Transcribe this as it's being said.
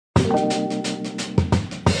So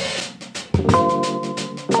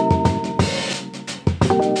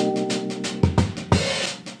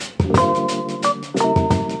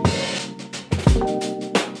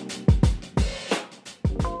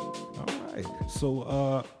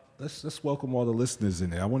let's welcome all the listeners in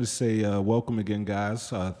there. I want to say welcome again,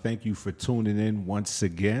 guys. Thank you for tuning in once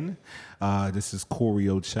again. This is Corey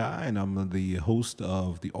Ochai, and I'm the host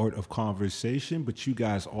of The Art of Conversation. But you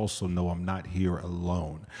guys also know I'm not here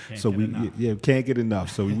alone. Can't get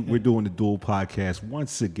enough. So we're doing the dual podcast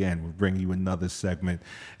once again. We're bringing you another segment,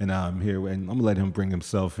 and I'm here, and I'm gonna let him bring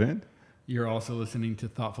himself in. You're also listening to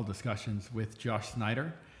Thoughtful Discussions with Josh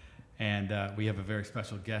Snyder. And we have a very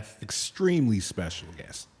special guest. Extremely special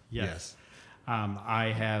guest. Yes.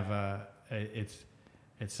 I have, it's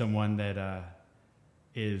someone that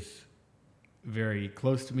is very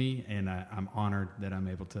close to me, and I'm honored that I'm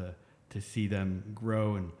able to see them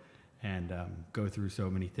grow and go through so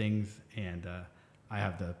many things. And I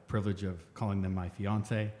have the privilege of calling them my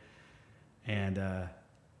fiance. And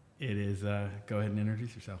it is, go ahead and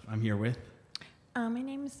introduce yourself. I'm here with... my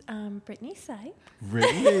name is Brittany Sy.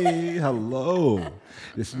 Brittany, hello.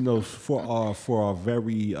 This, for our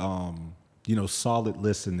very solid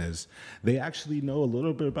listeners, they actually know a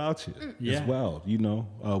little bit about you as well.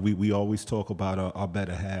 We always talk about our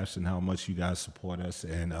better halves and how much you guys support us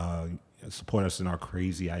and support us in our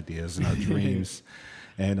crazy ideas and our dreams.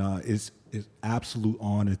 And it's absolute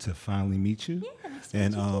honor to finally meet you. Yeah, nice to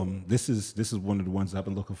meet you. This is one of the ones I've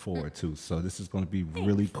been looking forward to. So this is going to be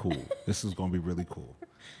really cool. This is going to be really cool.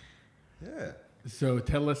 Yeah. So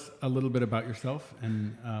tell us a little bit about yourself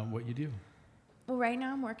and what you do. Well, right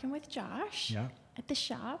now I'm working with Josh at the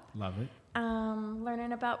shop. Love it.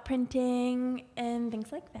 Learning about printing and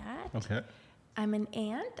things like that. Okay. I'm an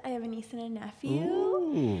aunt. I have a niece and a nephew.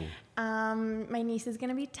 Ooh. My niece is going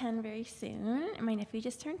to be 10 very soon, and my nephew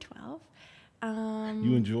just turned 12.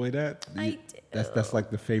 You enjoy that? I do. That's like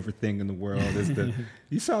the favorite thing in the world.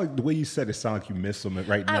 You sound like the way you said it. Sound like you miss them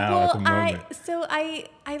right now at the moment.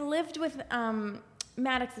 I lived with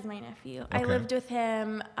Maddox is my nephew. Okay. I lived with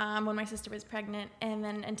him when my sister was pregnant, and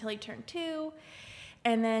then until he turned 2.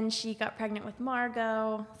 And then she got pregnant with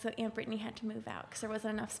Margot, so Aunt Brittany had to move out because there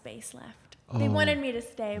wasn't enough space left. They wanted me to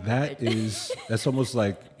stay. That's almost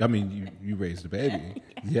like, you raised a baby.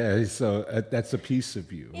 Yeah, so that's a piece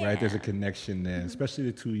of you, right? There's a connection there, especially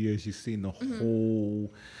the 2 years you've seen the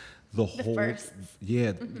whole, first.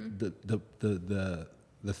 Yeah,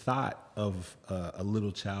 the thought of a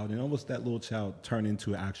little child, and almost that little child turn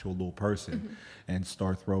into an actual little person and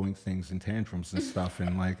start throwing things and tantrums and stuff,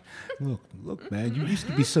 and like, look, man, you used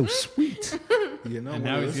to be so sweet. And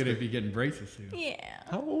now he's going to be getting braces soon. Yeah.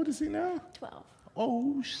 How old is he now? 12.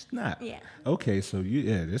 Oh, snap. Yeah. Okay, so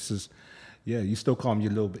you still call him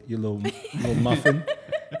your little muffin.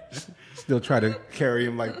 Still try to carry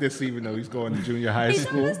him like this, even though he's going to junior high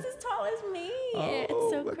school. He's almost as tall as me. It's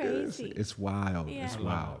so crazy. It's wild. Yeah. It's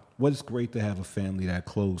wild. Well, it's great to have a family that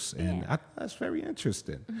close, and that's very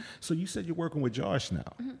interesting. So you said you're working with Josh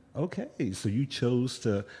now. Okay, so you chose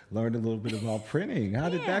to learn a little bit about printing. How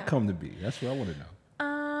did that come to be? That's what I want to know.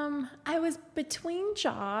 I was between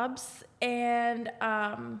jobs, and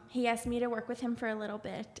he asked me to work with him for a little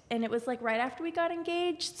bit, and it was like right after we got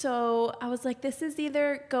engaged. So I was like, this is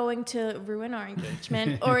either going to ruin our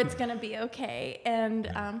engagement or it's going to be okay, and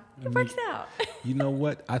it works out. You know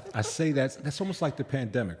what? I say that's almost like the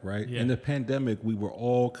pandemic, right? Yeah. In the pandemic, we were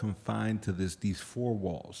all confined to these 4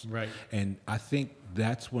 walls, Right? And I think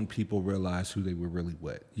that's when people realized who they were really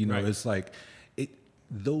with. It's like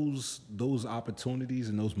those opportunities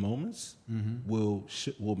and those moments will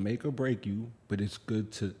make or break you, but it's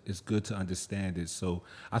good to understand it. So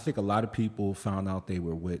I think a lot of people found out they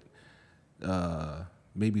were with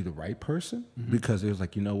maybe the right person because it was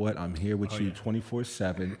like, you know what, I'm here with you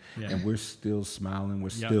 24/7, and we're still smiling, we're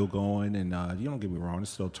still going, and you don't get me wrong, there's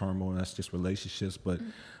still turmoil, that's just relationships, but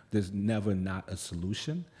there's never not a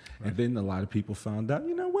solution. Right. And then a lot of people found out,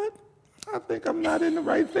 you know what, I think I'm not in the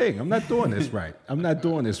right thing. I'm not doing this right.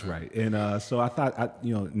 And so I thought,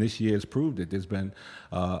 this year has proved it. There's been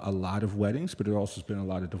a lot of weddings, but there also has been a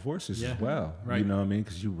lot of divorces as well. Right. You know what I mean?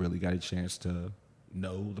 Because you really got a chance to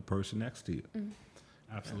know the person next to you.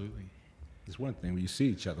 Absolutely. It's one thing when you see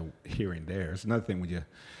each other here and there. It's another thing when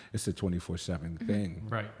it's a 24/7 thing.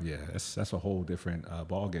 Right. Yeah, that's a whole different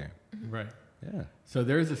ball game. Right. Yeah. So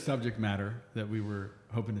there's a subject matter that we were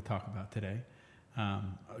hoping to talk about today.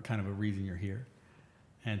 Kind of a reason you're here.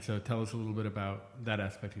 And so tell us a little bit about that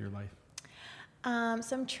aspect of your life.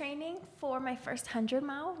 So I'm training for my first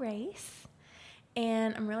 100-mile race,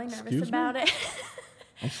 and I'm really nervous about it.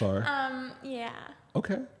 I'm sorry. Yeah.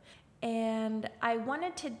 Okay. and I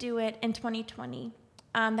wanted to do it in 2020.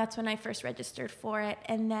 That's when I first registered for it.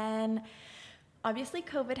 And then obviously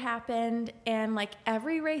COVID happened, and like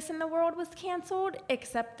every race in the world was canceled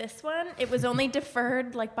except this one. It was only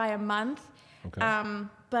deferred like by a month. Okay.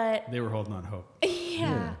 But They were holding on hope.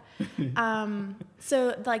 yeah.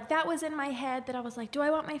 So like that was in my head that I was like, do I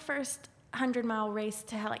want my first 100-mile race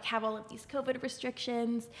to have all of these COVID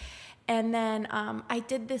restrictions? And then I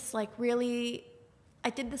did this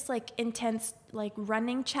intense like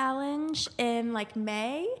running challenge in like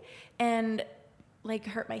May, and like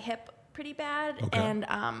hurt my hip pretty bad. Okay. And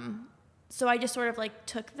so I just sort of like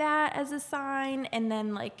took that as a sign, and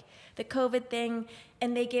then like the COVID thing,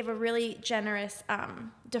 and they gave a really generous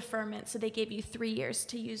deferment. So they gave you 3 years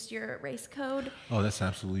to use your race code. Oh, that's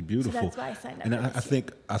absolutely beautiful. So that's why I signed up. And for this year.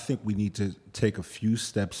 I think we need to take a few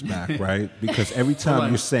steps back, right? Because every time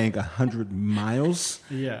you're saying 100 miles,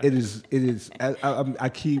 Yeah. it is. I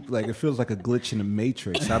keep like it feels like a glitch in the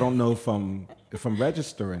matrix. I don't know if I'm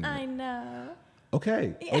registering. I know.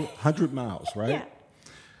 Okay, Yeah. 100 miles, right? Yeah.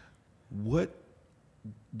 What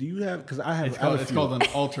do you have? Because I have. It's I have a called, it's few. called an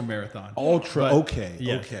ultra marathon. Ultra. But- Okay.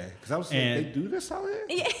 yes. Okay. Because I was saying And- they do this out here.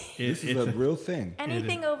 Yeah. This is It's a real thing.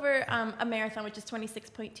 Anything over a marathon, which is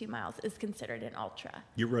 26.2 miles, is considered an ultra.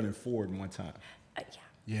 You're running forward in one time. Yeah.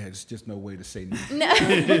 Yeah, there's just no way to say no. No.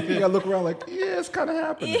 You gotta look around like, yeah, it's kind of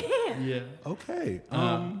happening. Yeah. Okay.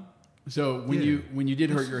 So when Yeah. you did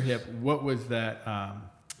hurt your hip, what was that?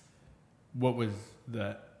 What was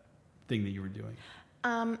that thing that you were doing?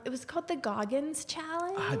 It was called the Goggins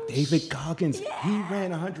Challenge. David Goggins. He Yeah.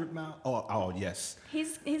 ran 100 miles. Oh, yes.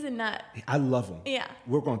 He's a nut. I love him. Yeah.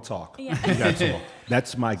 We're gonna talk. Yeah. We gotta talk.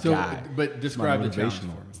 That's my So, guy. but describe the It's my challenge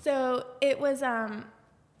motivational. for me. So it was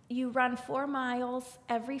you run 4 miles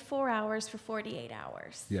every 4 hours for 48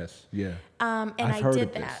 hours. Yes. Yeah. And I've I heard did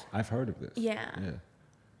of this. that. I've heard of this. Yeah. Yeah. So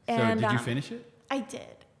And did you finish it? I did.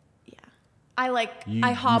 Yeah. I You- I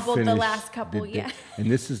you hobbled the finished last couple. Yeah.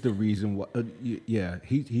 And this is the reason why. Yeah.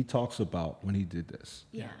 He talks about when he did this.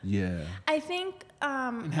 Yeah. Yeah. I think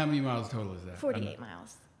And how many miles total is that? 48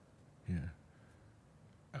 miles. Yeah.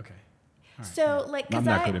 Okay. All right. So like, I'm cause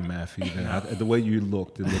not good at math either. The way you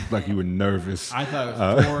looked, it looked like you were nervous. I thought it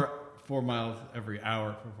was 4 miles every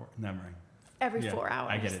hour for 4. Never mind. every Yeah, 4 hours.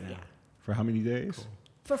 I get it now. Yeah. For how many days?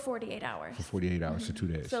 For 48 hours. For 48 hours, so 2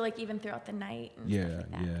 days. So like even throughout the night. And yeah,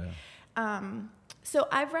 stuff like that. yeah. So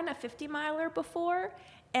I've run a 50-miler before,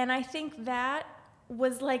 and I think that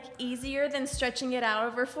was like easier than stretching it out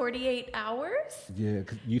over 48 hours. Yeah,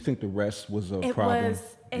 'cause you think the rest was a It problem?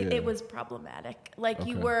 was it Yeah. was problematic. Like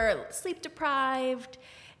you Okay. were sleep deprived,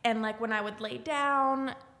 and like when I would lay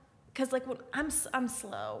down, because like when I'm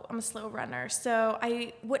slow. I'm a slow runner, so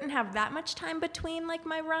I wouldn't have that much time between like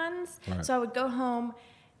my runs. Right. So I would go home,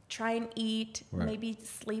 try and eat, Right. maybe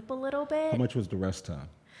sleep a little bit. How much was the rest time?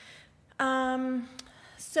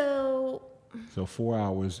 So So 4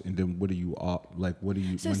 hours, and then what are you up? Like, what are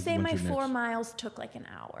you? So when- say when's my your 4 next? miles took like an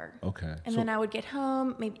hour. Okay. And so, then I would get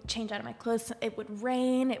home, maybe change out of my clothes. It would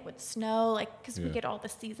rain, it would snow, like, because we Yeah. get all the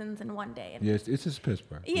seasons in one day. And yeah, it's just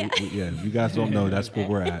Pittsburgh. Yeah. Yeah. You guys don't know that's where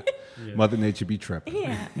we're at. Yeah. Mother Nature be tripping.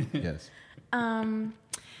 yeah. Yes.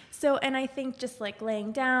 So, and I think just like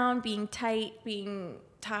laying down, being tight, being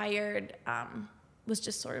tired, was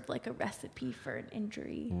just sort of like a recipe for an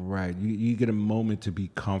injury. Right. You get a moment to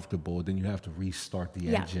be comfortable, then you have to restart the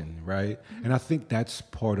Yeah. engine, right? And I think that's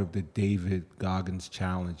part of the David Goggins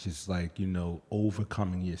challenge is like,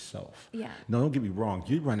 overcoming yourself. Yeah. No, don't get me wrong.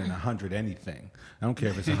 You're running 100 anything. I don't care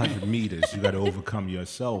if it's 100 meters. You got to overcome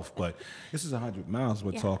yourself. But this is 100 miles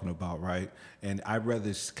we're Yeah. talking about, right? And I'd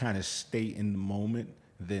rather kind of stay in the moment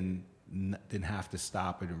than have to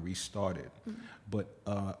stop it and restart it. Mm-hmm. But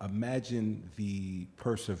imagine the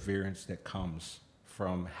perseverance that comes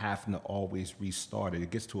from having to always restart it.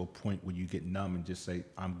 It gets to a point where you get numb and just say,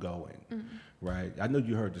 I'm going, right? I know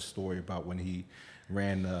you heard the story about when he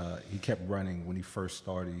ran, he kept running when he first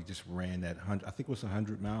started. He just ran that 100, I think it was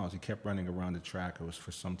 100 miles. He kept running around the track. It was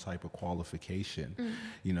for some type of qualification.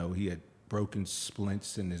 He had broken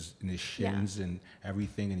splints in his shins and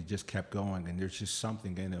everything, and he just kept going. And there's just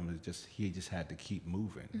something in him that he just had to keep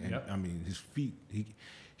moving. And Yep. I mean, his feet,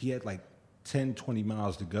 he had like 10, 20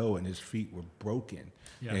 miles to go, and his feet were broken,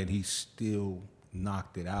 Yep. and he still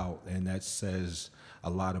knocked it out. And that says a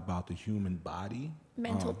lot about the human body.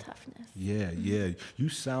 Mental toughness. Yeah, yeah. You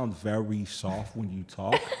sound very soft when you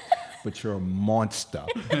talk, but you're a monster.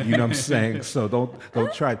 You know what I'm saying? So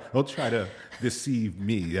don't try to deceive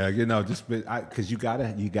me. Just because you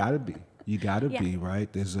gotta be Yeah.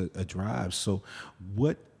 right. There's a drive. So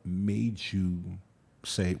what made you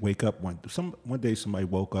say wake up one day somebody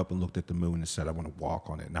woke up and looked at the moon and said I want to walk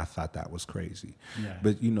on it, and I thought that was crazy. Yeah.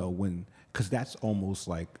 But because that's almost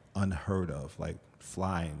like unheard of, like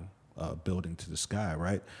flying a building to the sky,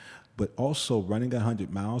 right? But also running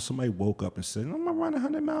 100 miles, somebody woke up and said I'm gonna run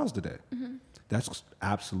 100 miles today. Mm-hmm. That's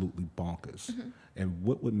absolutely bonkers. Mm-hmm. And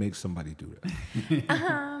what would make somebody do that?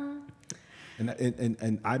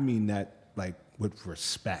 And I mean that like with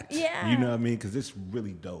respect. Yeah. You know what I mean? Because it's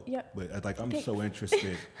really dope. Yep. But like I'm so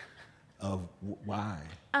interested of why.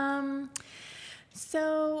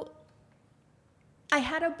 So I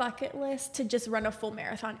had a bucket list to just run a full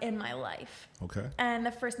marathon in my life. Okay. And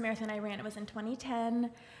the first marathon I ran, it was in 2010.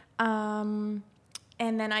 And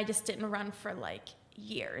then I just didn't run for like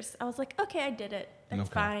years. I was like, okay, I did it. That's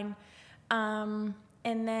fine. And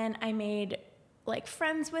then I made like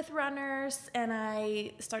friends with runners, and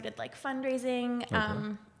I started like fundraising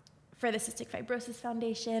for the Cystic Fibrosis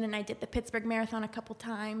Foundation, and I did the Pittsburgh Marathon a couple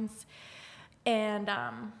times, and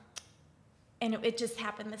it just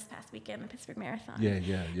happened this past weekend, the Pittsburgh Marathon. Yeah.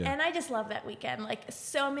 And I just love that weekend. Like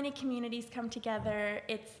so many communities come together.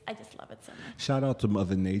 I just love it so much. Shout out to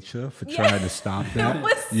Mother Nature for trying to stop that. It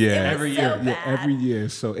was every year. so bad. Yeah, every year.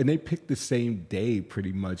 So, and they pick the same day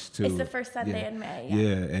pretty much too. It's the first Sunday in May.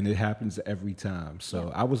 Yeah, and it happens every time.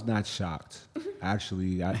 So I was not shocked.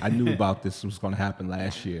 Actually, I knew about this was going to happen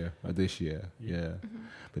last year or this year. Yeah. Mm-hmm.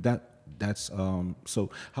 But that's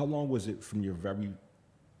so how long was it from your very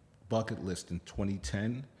bucket list in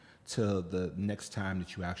 2010 to the next time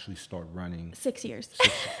that you actually start running? 6 years.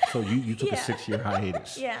 So you took a 6-year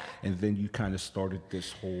hiatus. Yeah. And then you kind of started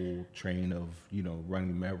this whole train of,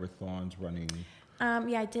 running marathons, running.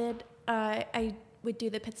 I did. I would do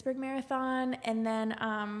the Pittsburgh Marathon, and then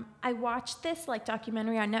I watched this like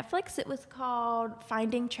documentary on Netflix. It was called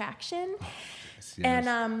Finding Traction. Yes.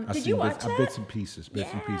 And did you watch it? Bits and pieces,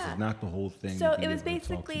 not the whole thing. So it was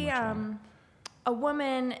basically a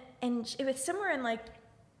woman, and it was somewhere in like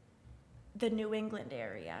the New England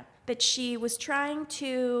area, that she was trying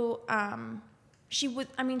to she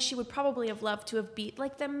would probably have loved to have beat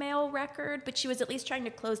like the male record, but she was at least trying to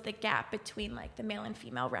close the gap between like the male and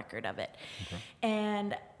female record of it. Okay.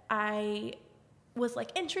 And I was like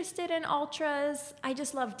interested in ultras. I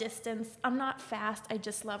just love distance. I'm not fast. I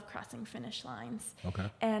just love crossing finish lines. Okay.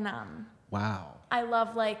 And wow. I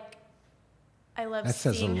love that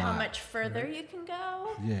seeing how much further you can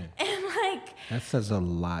go. Yeah. And like that says a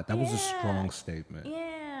lot. That was a strong statement. Yeah.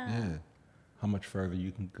 Yeah. How much further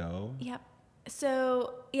you can go. Yep.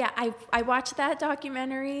 So I watched that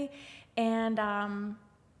documentary, and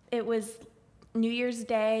it was New Year's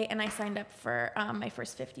Day, and I signed up for my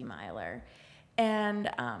first 50 miler, and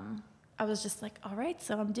I was just like, all right,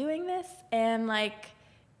 so I'm doing this, and like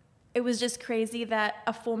it was just crazy that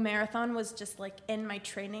a full marathon was just like in my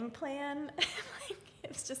training plan. Like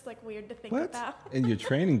it's just like weird to think about. In your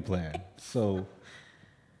training plan. So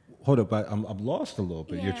hold up, I'm lost a little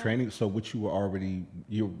bit. Yeah. Your training, so what you were already,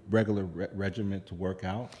 your regular regiment to work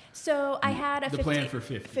out? So I had a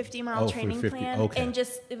 50 mile training 50. plan, Okay. and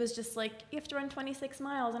it was just like, you have to run 26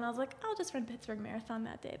 miles, and I was like, I'll just run Pittsburgh Marathon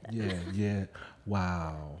that day then. Yeah.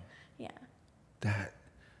 Wow. Yeah.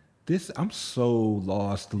 I'm so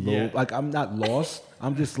lost a little. Yeah. Like I'm not lost.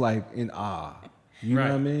 I'm just like in awe. You know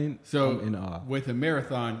what I mean? So I'm in awe. with a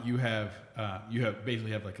marathon, you have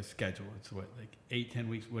basically like a schedule. It's what, like 8-10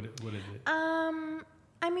 weeks. What is it?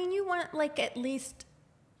 I mean, you want like at least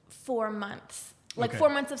 4 months, like Okay. 4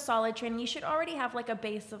 months of solid training. You should already have like a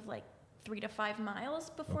base of like 3 to 5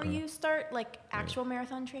 miles before you start like actual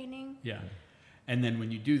marathon training. Yeah. And then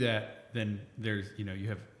when you do that, then there's, you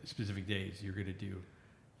have specific days you're going to do,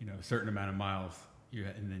 a certain amount of miles,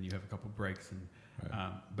 and then you have a couple breaks, and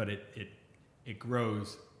but it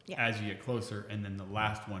grows as you get closer, and then the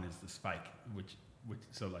last one is the spike, which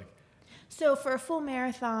So for a full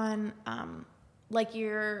marathon, like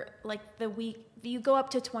the week, you go up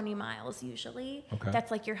to 20 miles usually. Okay. That's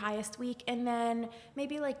like your highest week. And then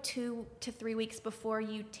maybe like 2 to 3 weeks before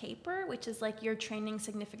you taper, which is like your training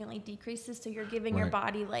significantly decreases. So you're giving your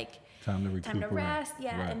body like time to recuperate. time to rest.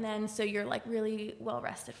 Yeah. Right. And then so you're like really well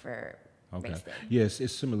rested for race day. Yes,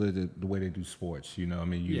 it's similar to the way they do sports. I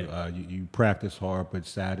mean, you practice hard, but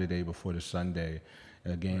Saturday before the Sunday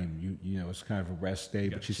game, it's kind of a rest day,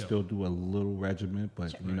 but you still do a little regiment,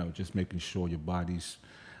 but just making sure your body's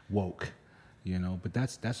woke. But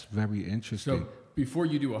that's very interesting. So before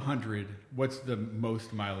you do 100, what's the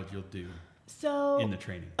most mileage you'll do in the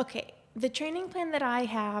training? Okay, the training plan that I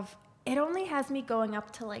have, it only has me going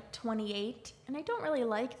up to like 28, and I don't really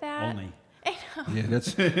like that. Only. I know. Yeah,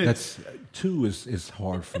 that's 2 is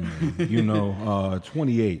hard for me.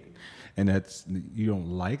 28. and you don't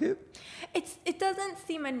like it? It doesn't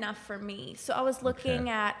seem enough for me. So I was looking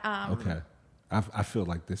at. Okay. I feel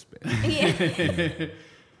like this bad. Yeah.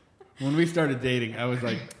 When we started dating, I was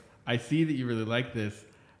like, I see that you really like this,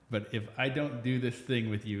 but if I don't do this thing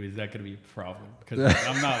with you, is that going to be a problem? Because like,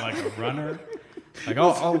 I'm not like a runner. Like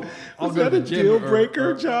I'll go to the gym. Deal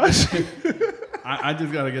breaker, Josh? I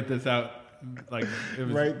just got to get this out. Like it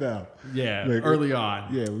was, right now. Yeah, like, early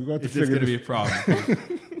on. Yeah, we're going to it's figure just going to this. be a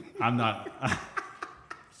problem. I'm not.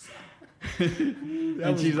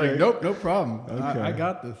 And she's like, nope, no problem. Okay. I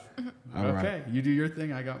got this. All okay, you do your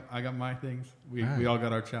thing. I got my things. We all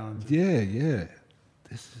got our challenges. Yeah.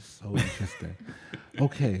 This is so interesting.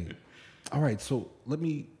 Okay. All right. So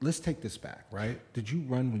let's take this back, right? Did you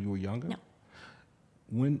run when you were younger?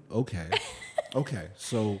 No. Okay.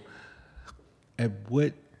 So at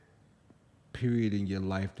what period in your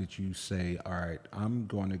life did you say, all right, I'm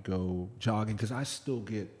going to go jogging? Because I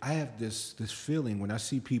have this feeling when I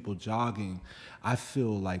see people jogging, I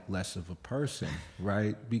feel like less of a person,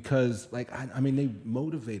 right? Because like, I mean, they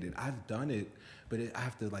motivated. I've done it, but I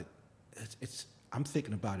have to like, I'm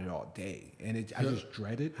thinking about it all day, and I just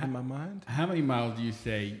dread it in my mind. How many miles do you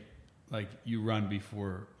say, like, you run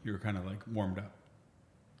before you're kind of like warmed up?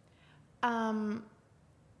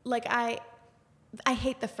 Like I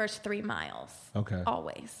hate the first 3 miles. Okay.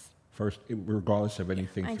 Always. First, regardless of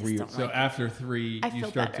anything, I just 3. don't So like after 3, I you feel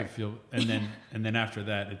start better. to feel, and then after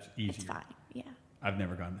that, it's easier. It's fine. Yeah. I've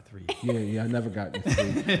never gotten to 3. Yeah, I never got to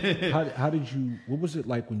 3. How did you? What was it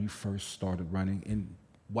like when you first started running, and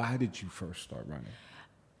why did you first start running?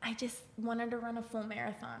 I just wanted to run a full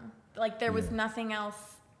marathon. Like there was nothing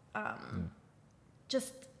else. I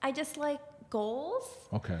just like goals.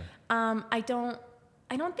 Okay. I don't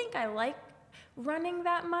think I like running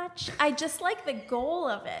that much. I just like the goal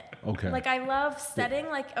of it. Okay. Like I love setting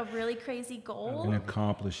like a really crazy goal. And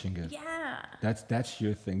accomplishing it. Yeah. That's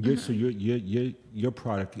your thing. So your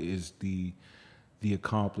product is the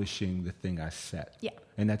accomplishing the thing I set. Yeah.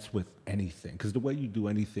 And that's with anything, because the way you do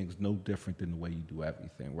anything is no different than the way you do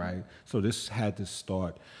everything, right? So this had to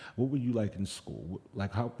start. What were you like in school?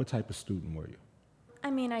 Like what type of student were you?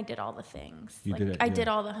 I mean, I did all the things. You like, did it, I yeah. did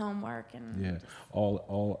all the homework and Yeah,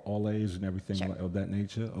 all A's and everything Sure. of that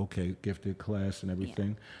nature. Okay, gifted class and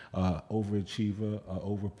everything. Overachiever,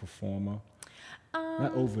 overperformer.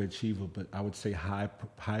 Not overachiever, but I would say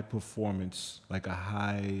high performance, like a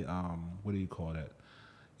high. What do you call that?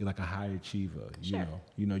 You're like a high achiever. Sure.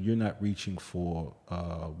 You know, you're not reaching for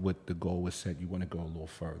what the goal was set. You want to go a little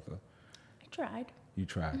further. I tried. You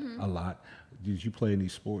tried a lot. Did you play any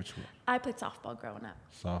sports? I played softball growing up.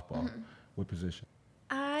 Softball. What position?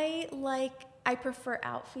 I prefer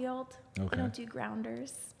outfield. Okay. I don't do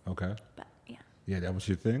grounders, Okay. but yeah. Yeah, that was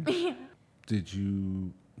your thing. Yeah. Did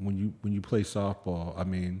you when you play softball? I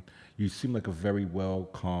mean, you seem like a very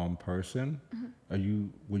calm person.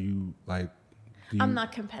 Were you like? I'm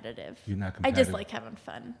not competitive. You're not I competitive. just like having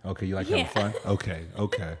fun. Okay, you like Yeah. having fun.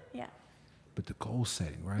 Okay. Yeah. But the goal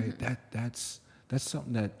setting, right? That's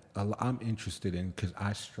something that I'm interested in because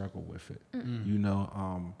I struggle with it. You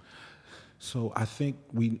know, so I think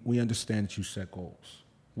we understand that you set goals.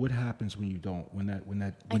 What happens when you don't?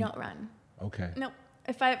 I don't run. Okay. No.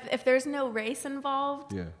 If there's no race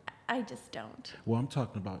involved, Yeah. I just don't. Well, I'm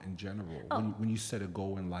talking about in general. Oh. When you set a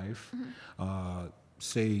goal in life,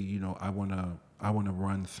 say I wanna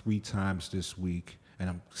run 3 times this week, and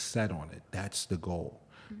I'm set on it. That's the goal.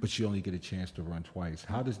 But you only get a chance to run twice.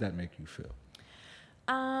 How does that make you feel?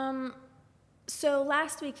 So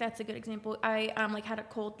last week, that's a good example. I had a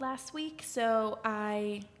cold last week, so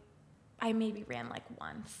I maybe ran like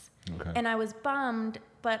once, Okay. and I was bummed.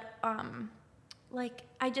 But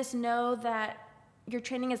I just know that your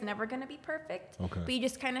training is never going to be perfect. Okay. But you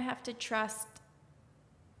just kind of have to trust.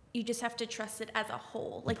 You just have to trust it as a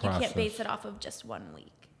whole. Like you can't base process. it off of just 1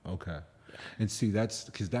 week. Okay. And see, that's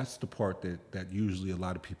the part that usually a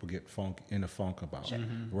lot of people get in a funk about, Sure.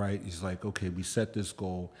 right? It's like, okay, we set this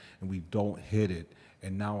goal and we don't hit it,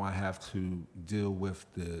 and now I have to deal with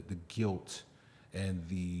the guilt and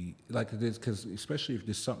because especially if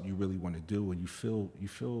there's something you really want to do and you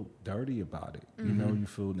feel dirty about it, you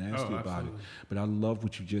feel nasty about it. absolutely. But I love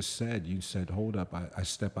what you just said. You said, hold up, I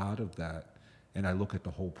step out of that and I look at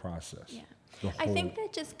the whole process. Yeah. The I whole- think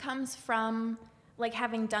that just comes from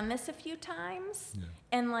having done this a few times Yeah.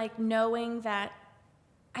 and knowing that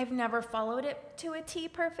I've never followed it to a T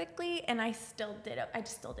perfectly, and I just still did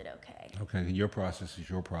okay. Okay, your process is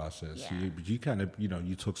your process. Yeah. But you kind of,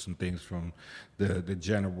 you took some things from the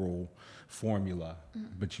general formula,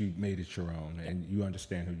 but you made it your own, and you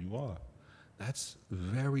understand who you are. That's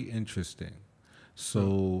very interesting.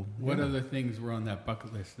 So, What other things were on that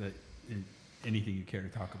bucket list that anything you care to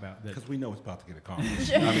talk about. Because we know it's about to get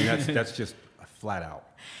accomplished. I mean, that's just flat out.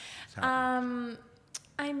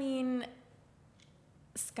 I mean,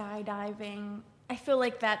 skydiving. I feel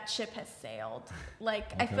like that ship has sailed.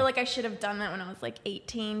 Like, I feel like I should have done that when I was like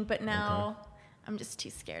 18, but now I'm just too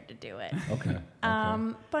scared to do it. Okay.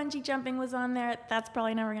 Bungee jumping was on there. That's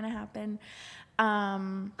probably never going to happen.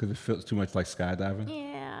 Because it feels too much like skydiving?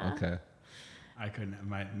 Yeah. Okay. I couldn't.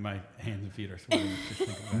 My hands and feet are sweating. Just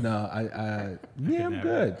thinking about No, I'm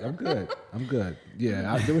good. I'm good.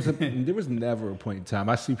 Yeah, there was never a point in time.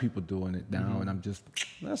 I see people doing it now, and I'm just,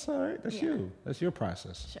 that's all right. That's you. That's your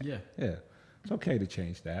process. Yeah. Yeah. It's okay to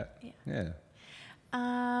change that. Yeah.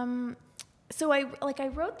 So I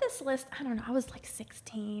wrote this list. I don't know. I was like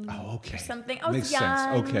 16 or something. I was Makes young.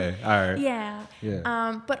 sense. Okay. All right. Yeah.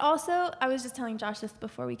 Yeah. But also, I was just telling Josh this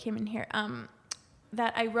before we came in here.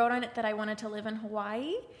 That I wrote on it that I wanted to live in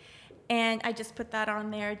Hawaii, and I just put that on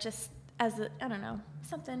there just as I don't know,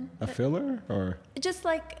 something. A filler or just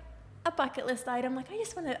like a bucket list item. Like I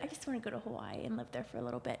just want to go to Hawaii and live there for a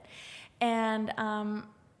little bit, and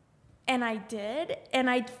I did, and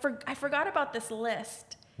I forgot about this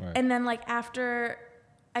list, right. And then like after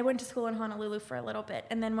I went to school in Honolulu for a little bit,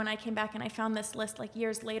 and then when I came back and I found this list like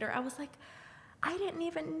years later, I was like, I didn't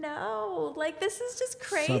even know. Like, this is just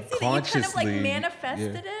crazy that you kind of like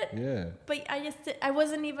manifested it. Yeah. But I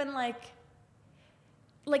wasn't even like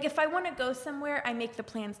if I want to go somewhere, I make the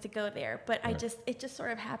plans to go there. But right. it just sort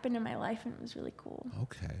of happened in my life, and it was really cool.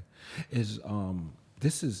 Okay.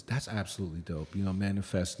 That's absolutely dope. You know,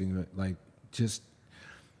 manifesting, like, just.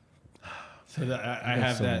 So I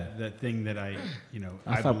have that thing that I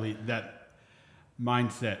believe that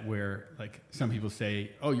mindset where like some people say,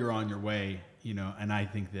 oh, you're on your way. You know, and I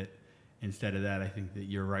think that instead of that, I think that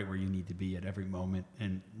you're right where you need to be at every moment.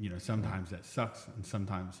 And, you know, sometimes that sucks and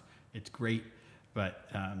sometimes it's great, but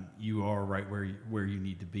you are right where you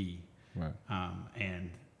need to be. Right.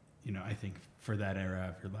 And, you know, I think for that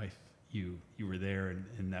era of your life, you were there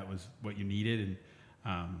and that was what you needed.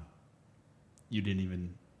 And you didn't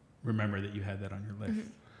even remember that you had that on your list. Mm-hmm.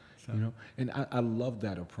 So. You know, and I love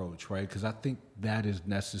that approach, right? Because I think that is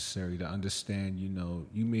necessary to understand, you know,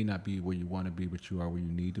 you may not be where you want to be, but you are where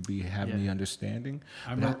you need to be, having the understanding.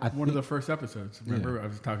 I remember one of the first episodes. Remember, I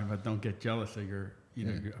was talking about don't get jealous of your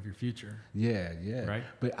of your future. Yeah. Right.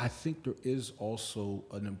 But I think there is also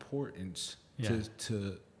an importance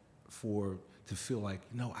to feel like,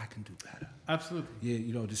 no, I can do better. Absolutely. Yeah,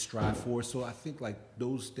 you know, to strive for. So I think like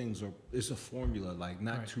those things it's a formula, like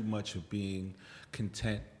not right. too much of being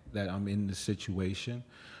content that I'm in the situation,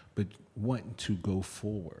 but wanting to go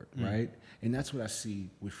forward, right? And that's what I see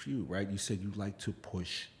with you, right? You said you like to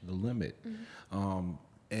push the limit.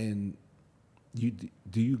 And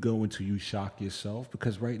do you go until you shock yourself?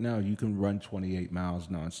 Because right now you can run 28 miles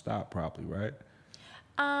nonstop probably, right?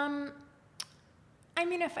 I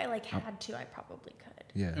mean, if I had to, I probably could.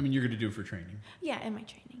 Yeah. I mean, you're going to do it for training. Yeah, in my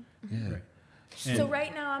training. Yeah. Right. So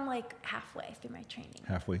right now I'm like halfway through my training.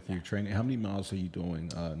 Halfway through your training. How many miles are you doing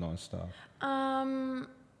nonstop?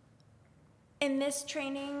 In this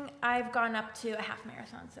training, I've gone up to a half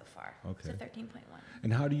marathon so far. Okay. So 13.1.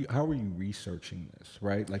 And how are you researching this,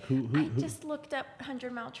 right? Like who just looked up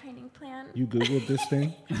 100-mile training plan. You Googled this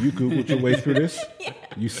thing? You Googled your way through this? Yeah.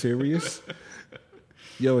 You serious?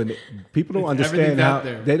 Yo, and people don't understand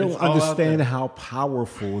they don't understand how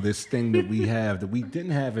powerful this thing that we have that we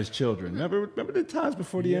didn't have as children. Remember the times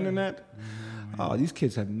before the internet? Oh, these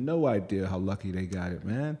kids have no idea how lucky they got it,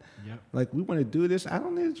 man. Yep. Like, we want to do this. I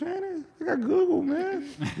don't need a trainer. I got Google, man.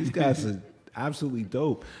 These guys are absolutely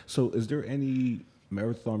dope. So is there any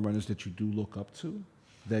marathon runners that you do look up to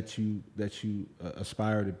that you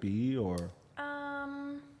aspire to be or? I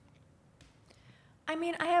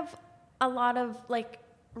mean, I have a lot of like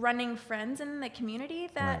running friends in the community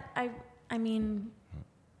that I mean,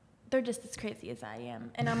 they're just as crazy as I am.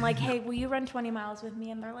 And I'm like, hey, will you run 20 miles with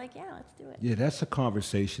me? And they're like, yeah, let's do it. Yeah, that's a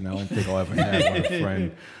conversation I don't think I'll ever have with a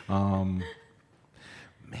friend.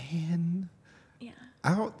 Man, yeah,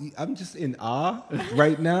 I'm just in awe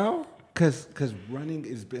right now because running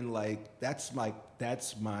has been like that's my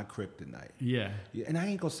kryptonite. Yeah. And I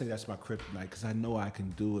ain't gonna say that's my kryptonite because I know I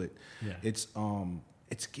can do it. Yeah.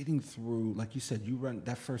 It's getting through, like you said, you run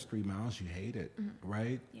that first 3 miles, you hate it,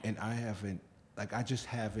 right? Yeah. And I just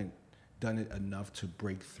haven't done it enough to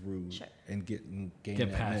break through and gain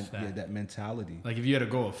past that. that mentality. Like if you had a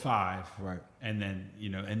goal of 5, right? And then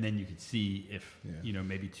you could see if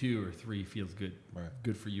maybe 2 or 3 feels good, right?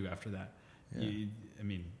 Good for you after that. Yeah. I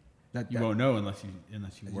mean, You won't know unless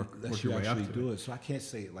you work your way up actually to do it. it. So I can't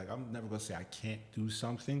say, like, I'm never gonna say I can't do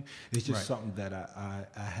something. It's just something that I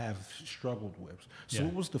have struggled with. So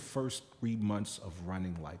what was the first 3 months of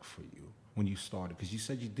running like for you when you started? Because you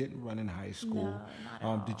said you didn't run in high school. No, not at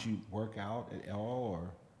all. Did you work out at all,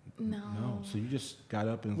 or No. So you just got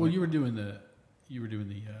up and Well, you were doing the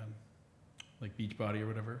like beach body or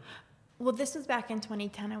whatever. Well, this was back in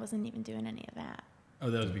 2010. I wasn't even doing any of that. Oh,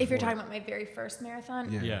 that was before. If you're talking about my very first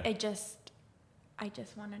marathon, Yeah. I just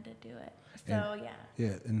wanted to do it. So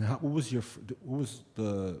Yeah, and what was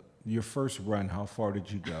your first run? How far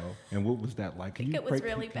did you go, and what was that like? I think it was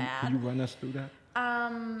really bad. Can you run us through that?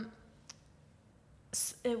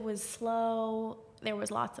 It was slow. There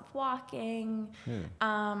was lots of walking.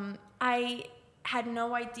 Yeah. I had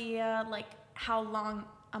no idea like how long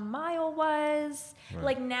a mile was. Right.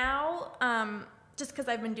 Like now, just because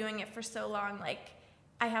I've been doing it for so long, like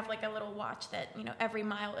I have like a little watch that, you know, every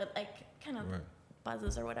mile it like kind of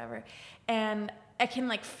buzzes or whatever. And I can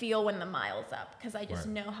like feel when the mile's up because I just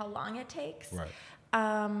know how long it takes. Right.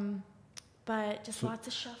 But just lots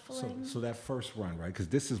of shuffling. So that first run, right? Because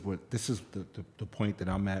this is the point that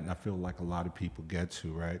I'm at, and I feel like a lot of people get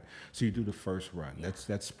to, right? So you do the first run. Yeah.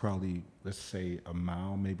 That's probably, let's say, a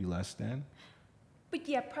mile, maybe less than. But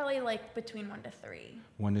yeah, probably like between 1 to 3.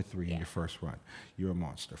 1 to 3 in your first run. You're a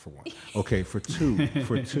monster for one. Okay, for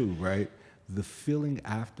two, right? The feeling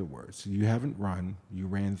afterwards. You haven't run. You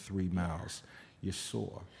ran 3 miles. You're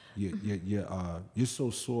sore. You're so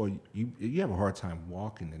sore. You have a hard time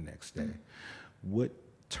walking the next day. What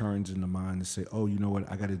turns in the mind to say, oh, you know what?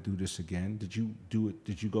 I got to do this again. Did you do it?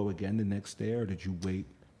 Did you go again the next day, or did you wait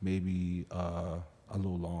maybe a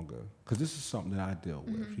little longer? Because this is something that I deal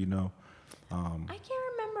with. You know. I can't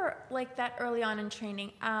remember like that early on in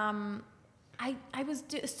training. So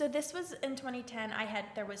this was in 2010.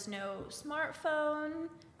 There was no smartphone.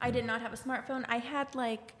 I did not have a smartphone. I had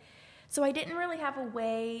so I didn't really have a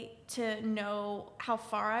way to know how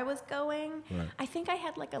far I was going. Right. I think I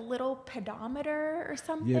had like a little pedometer or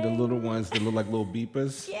something. Yeah, the little ones that look like little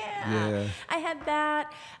beepers. Yeah. I had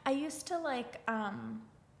that. I used to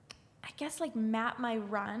map my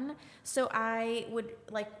run. So I would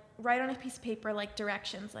write on a piece of paper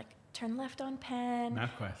directions, turn left on Penn.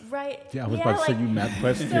 MapQuest. Right. Yeah, I was about to say you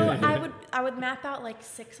MapQuest. So I would map out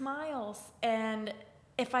 6 miles, and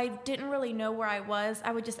if I didn't really know where I was,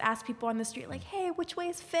 I would just ask people on the street hey, which way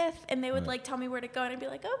is 5th? And they would tell me where to go, and I'd be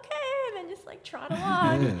like, okay, and then just trot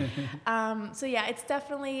along. So yeah, it's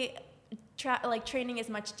definitely training is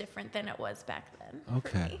much different than it was back then.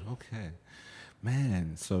 Okay.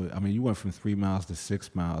 Man, so I mean, you went from 3 miles to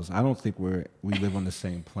 6 miles. I don't think we live on the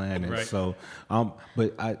same planet. Right. So,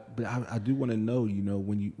 but I do want to know,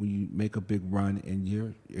 when you make a big run and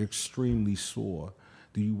you're extremely sore,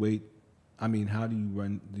 do you wait? I mean, how do you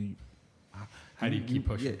run? How do you keep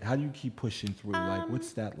pushing? Yeah, how do you keep pushing through?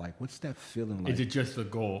 What's that like? What's that feeling like? Is it just the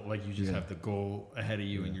goal? You just have the goal ahead of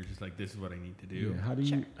you, and you're just this is what I need to do.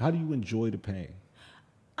 Yeah. How do you enjoy the pain?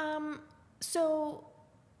 So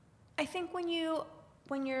I think when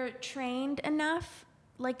you're trained enough,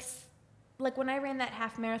 like when I ran that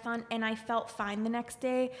half marathon and I felt fine the next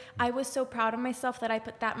day, I was so proud of myself that I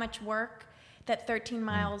put that much work that 13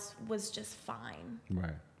 miles was just fine.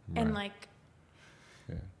 Right. And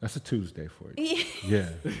yeah, that's a Tuesday for you. Yeah,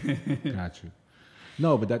 got you.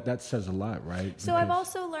 No, but that says a lot, right? So I've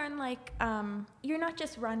also learned you're not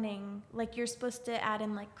just running. You're supposed to add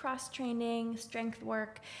in cross training, strength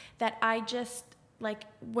work. That I just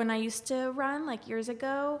when I used to run years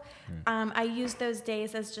ago, I used those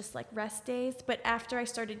days as just rest days. But after I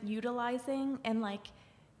started utilizing and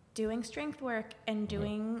doing strength work and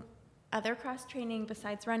doing other cross training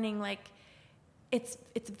besides running, it's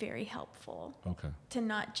very helpful. Okay. To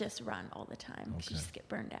not just run all the time because you just get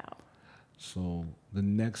burned out. So the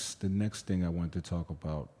next thing I want to talk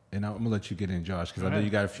about, and I'm gonna let you get in, Josh, because I know you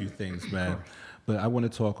got a few things, man. But I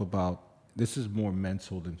want to talk about, this is more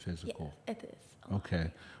mental than physical. Yeah, it is.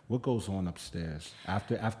 Okay. What goes on upstairs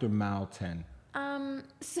after mile 10?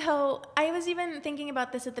 So I was even thinking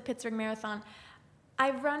about this at the Pittsburgh Marathon.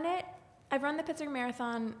 I've run the Pittsburgh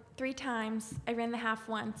Marathon 3 times. I ran the half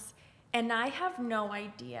once, and I have no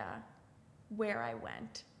idea where I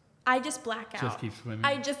went. I just black out. Just keep swimming.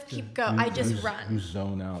 I just keep going. I just run. You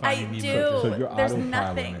zone out. I do. So you're There's autopiloting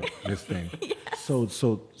nothing. this thing. Yes.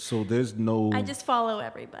 So there's no. I just follow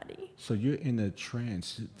everybody. So you're in a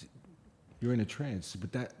trance. You're in a trance,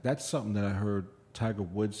 but that's something that I heard Tiger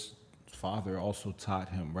Woods' father also taught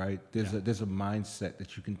him. Right? There's a mindset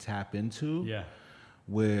that you can tap into. Yeah.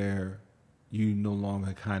 Where you no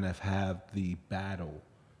longer kind of have the battle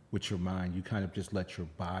with your mind. You kind of just let your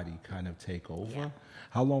body kind of take over. Yeah.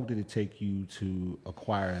 How long did it take you to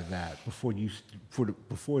acquire that before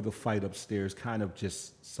the fight upstairs kind of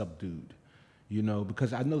just subdued? You know,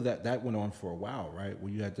 because I know that went on for a while, right?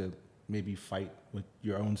 Where you had to maybe fight with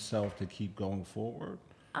your own self to keep going forward.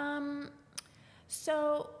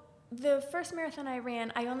 So the first marathon I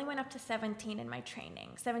ran, I only went up to 17 in my training,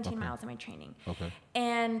 17 miles in my training. Okay.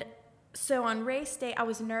 And so on race day, I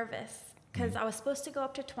was nervous because I was supposed to go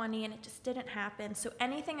up to 20 and it just didn't happen. So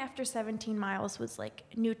anything after 17 miles was like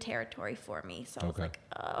new territory for me. So I was like,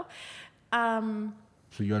 oh.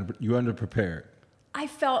 So you're underprepared. I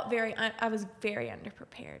was very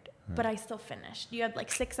underprepared, but I still finished. You had like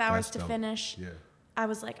 6 hours to finish. Yeah. I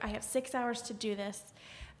was like, I have 6 hours to do this.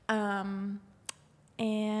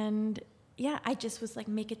 And yeah, I just was like,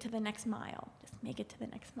 make it to the next mile. Just make it to the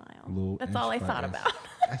next mile. That's all I thought about.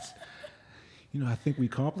 I think we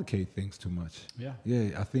complicate things too much. Yeah.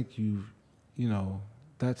 Yeah, I think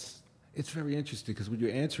it's very interesting because when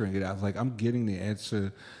you're answering it, I was like, I'm getting the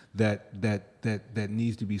answer that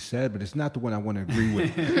needs to be said, but it's not the one I want to agree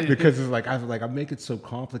with because it's like I make it so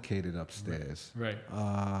complicated upstairs. Right.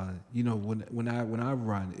 When I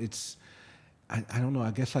run, it's I don't know.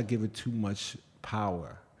 I guess I give it too much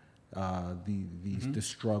power. The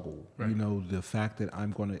struggle. Right. The fact that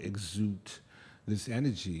I'm going to exude this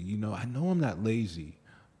energy. I know I'm not lazy.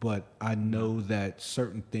 But I know that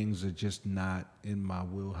certain things are just not in my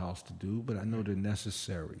wheelhouse to do, but I know they're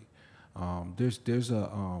necessary. There's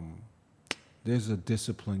a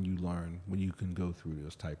discipline you learn when you can go through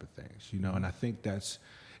those type of things, and I think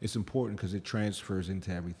it's important because it transfers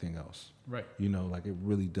into everything else. Right. Like it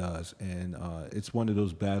really does. And it's one of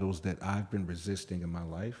those battles that I've been resisting in my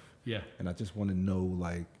life. Yeah. And I just want to know,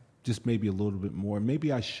 like, just maybe a little bit more.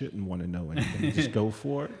 Maybe I shouldn't want to know anything. Just go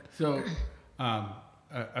for it. So,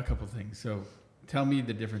 a couple of things. So tell me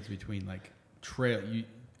the difference between like trail.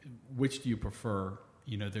 Which do you prefer?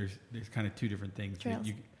 There's kind of two different things. Trails.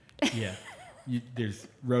 There's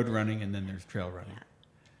road running and then there's trail running. Yeah.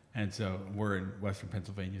 And so we're in Western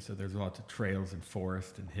Pennsylvania, so there's lots of trails and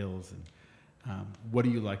forest and hills. And what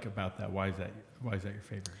do you like about that? Why is that your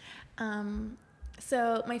favorite?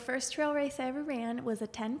 So my first trail race I ever ran was a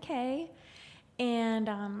 10K, and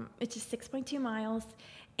it's just 6.2 miles.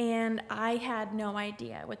 And I had no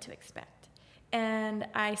idea what to expect. And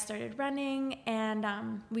I started running, and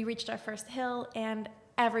we reached our first hill, and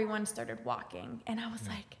everyone started walking. And I was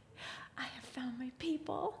like, I have found my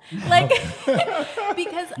people. Like,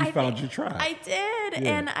 because you found your tribe. I did.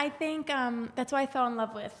 Yeah. And I think that's why I fell in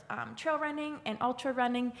love with trail running and ultra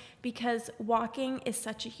running, because walking is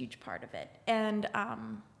such a huge part of it. And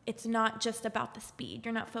it's not just about the speed.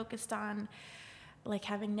 You're not focused on like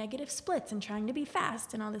having negative splits and trying to be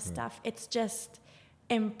fast and all this stuff. It's just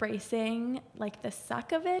embracing like the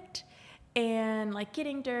suck of it and like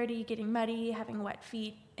getting dirty, getting muddy, having wet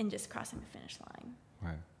feet, and just crossing the finish line.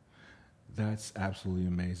 Right. That's absolutely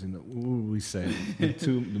amazing. What would we say?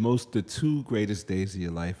 the two greatest days of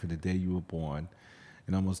your life are the day you were born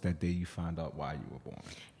and almost that day you found out why you were born.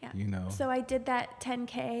 Yeah. So I did that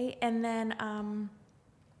 10K, and then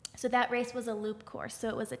so that race was a loop course. So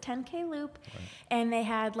it was a 10K loop, right. And they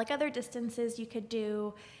had like other distances you could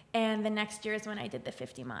do. And the next year is when I did the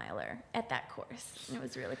 50-miler at that course. And it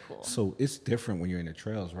was really cool. So it's different when you're in the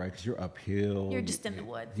trails, right? Because you're uphill. You're just in the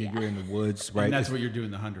woods. You're in the woods, right? And that's what you're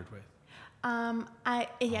doing the 100 with.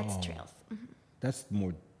 It's trails. Mm-hmm. That's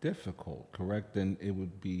more difficult, correct? Than it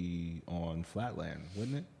would be on flatland,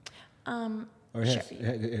 wouldn't it?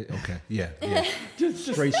 Okay, yeah. just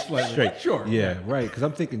straight. Sure. Yeah, right. Because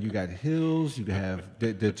I'm thinking you got hills, you have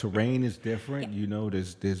the terrain is different. Yeah.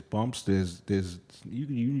 There's bumps. There's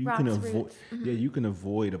you Rocks, can avoid. Mm-hmm. Yeah, you can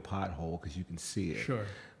avoid a pothole because you can see it. Sure.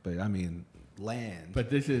 But I mean, land. But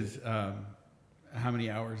this is how many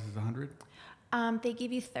hours is 100? They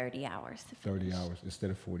give you 30 hours to finish. 30 hours instead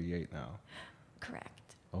of 48 now.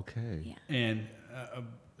 Correct. Okay. Yeah. And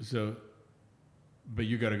but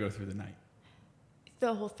you got to go through the night.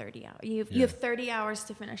 The whole 30 hours. You have 30 hours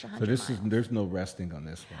to finish 100 miles. There's no resting on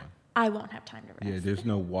this one. I won't have time to rest. Yeah, there's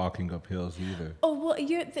no walking up hills either. Oh, well,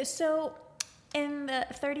 so in the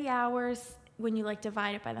 30 hours, when you like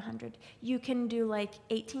divide it by the 100, you can do like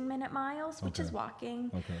 18-minute miles, which is walking.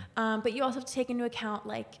 Okay. But you also have to take into account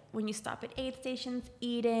like when you stop at aid stations,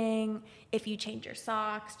 eating, if you change your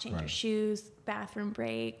socks, change your shoes, bathroom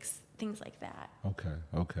breaks, things like that.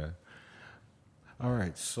 Okay. All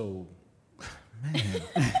right, so...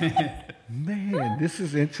 Man, this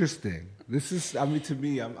is interesting. To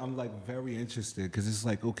me, I'm like very interested because it's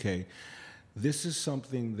like, okay, this is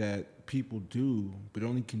something that people do, but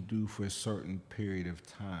only can do for a certain period of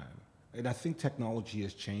time. And I think technology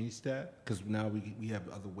has changed that because now we have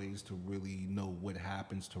other ways to really know what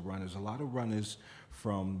happens to runners. A lot of runners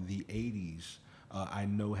from the 80s, I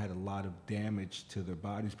know, had a lot of damage to their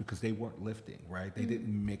bodies because they weren't lifting, right? They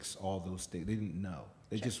didn't mix all those things. They didn't know.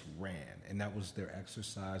 They just ran, and that was their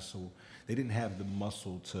exercise. So they didn't have the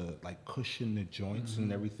muscle to like cushion the joints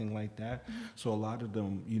and everything like that. So a lot of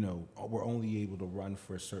them, you know, were only able to run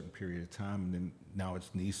for a certain period of time, and then now it's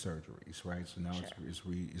knee surgeries, right? So now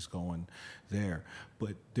it's going there,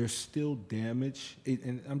 but there's still damage.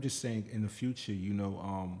 And I'm just saying, in the future, you know,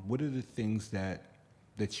 what are the things that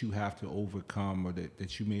you have to overcome, or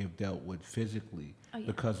that you may have dealt with physically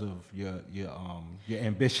because of your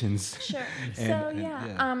ambitions? Sure.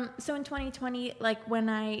 So in 2020, like when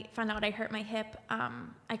I found out I hurt my hip,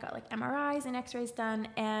 I got like MRIs and X-rays done,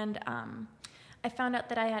 and I found out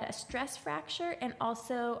that I had a stress fracture and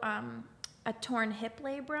also a torn hip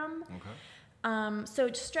labrum. Okay.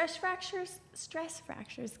 So stress fractures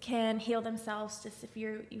can heal themselves just if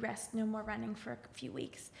you rest no more running for a few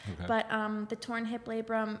weeks. Okay. But the torn hip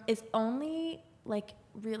labrum is only like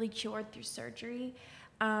really cured through surgery.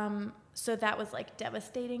 So that was like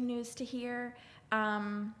devastating news to hear.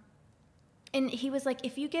 And he was like,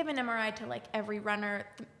 if you give an MRI to like every runner,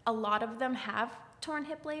 a lot of them have torn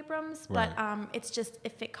hip labrums, but it's just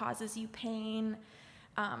if it causes you pain,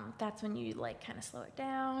 that's when you like kind of slow it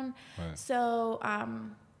down. Right. So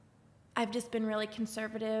I've just been really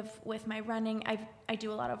conservative with my running. I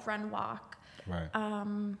do a lot of run walk. Right.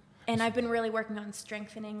 And I've been really working on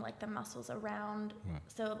strengthening like the muscles around,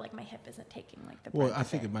 so like my hip isn't taking like the. Well, I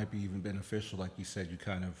think it might be even beneficial, like you said, you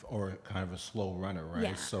kind of a slow runner, right?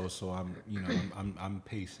 Yeah. So I'm, you know, I'm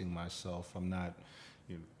pacing myself. I'm not,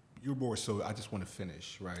 you know, you're more so. I just want to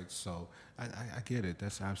finish, right? So I get it.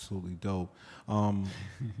 That's absolutely dope. Man,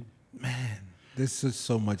 there's just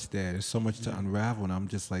so much there. There's so much to unravel, and I'm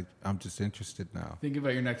just interested now. Think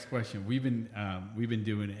about your next question. We've been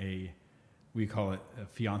doing we call it a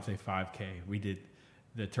Fiance 5K. We did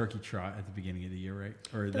the turkey trot at the beginning of the year, right?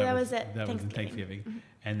 Or that was in Thanksgiving. Mm-hmm.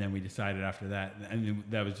 And then we decided after that, and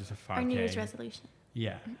that was just a 5K. Our New Year's resolution.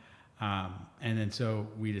 Yeah. And then so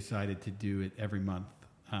we decided to do it every month.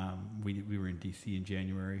 We were in DC in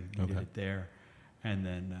January. We did it there. And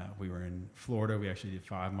then we were in Florida. We actually did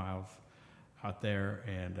 5 miles out there.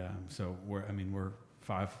 And so we're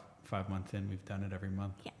 5 months in. We've done it every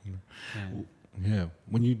month. Yeah. And yeah.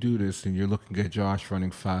 When you do this and you're looking at Josh running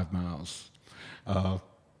 5 miles, how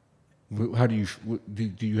do you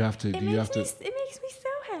have to? It makes me so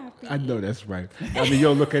happy. I know that's right. I mean,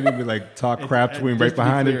 you'll look at him and like talk crap to him right just to be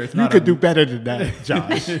behind clear, him. it's You not could a- do better than that,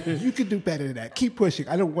 Josh. You could do better than that. Keep pushing.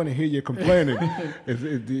 I don't want to hear you complaining. If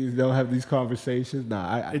you don't have these conversations,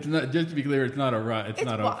 it's not. Just to be clear, it's not a run. It's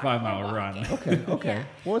not a walking. 5 mile run. Okay. Yeah.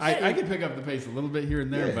 Well, I can pick up the pace a little bit here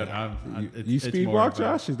and there, but you it's speed more walk, of a-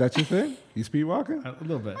 Josh? Is that your thing? You speed walking? A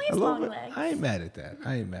little bit. He has A little long bit. legs. I ain't mad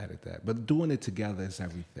at that. But doing it together is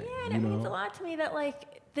everything. Yeah, and it means a lot to me that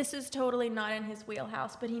like this is totally not in his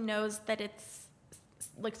wheelhouse, but he knows that it's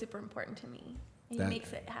like super important to me. And he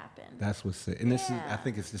makes it happen. That's what's it. And this is, I Yeah.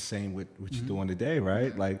 think it's the same with what you're doing today,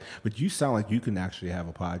 right? Like, but you sound like you can actually have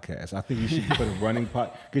a podcast. I think you should put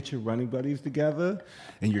get your running buddies together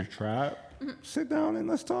and your tribe. Sit down and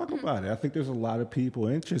let's talk about it. I think there's a lot of people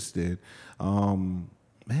interested.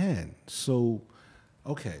 Man, so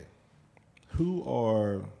okay,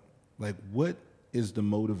 what is the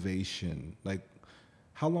motivation? Like,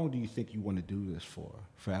 how long do you think you want to do this for?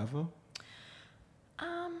 Forever?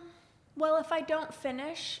 Well, if I don't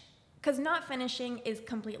finish, because not finishing is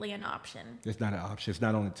completely an option. It's not an option. It's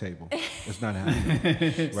not on the table. It's not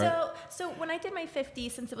happening. Right? So when I did my 50,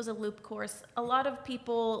 since it was a loop course, a lot of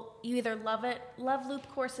people, you either love loop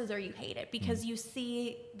courses, or you hate it because you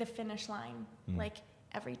see the finish line like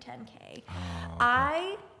every 10K.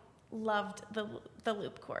 I loved the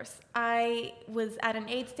loop course. I was at an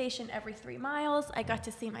aid station every 3 miles. I got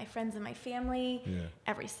to see my friends and my family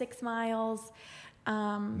every 6 miles. The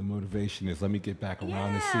motivation is, let me get back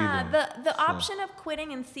around and see them. The option of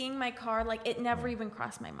quitting and seeing my car, like, it never even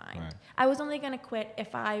crossed my mind. Right. I was only going to quit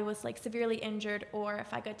if I was like severely injured or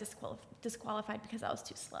if I got disqualified because I was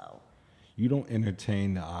too slow. You don't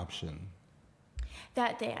entertain the option.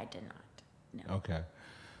 That day I did not. No. Okay.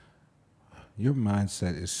 Your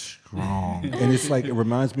mindset is strong. And it's like, it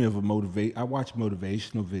reminds me of I watch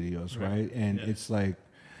motivational videos, right? And it's like,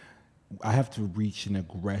 I have to reach an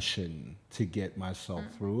aggression to get myself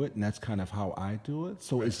through it, and that's kind of how I do it.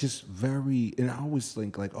 So it's just and I always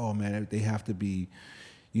think like, oh man, they have to be,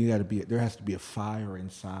 there has to be a fire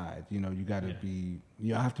inside. You got to be,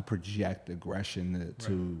 I have to project aggression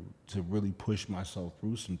to really push myself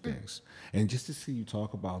through some things. And just to see you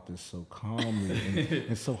talk about this so calmly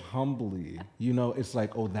and so humbly, it's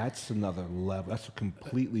like, oh, that's another level. That's a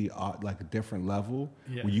completely like a different level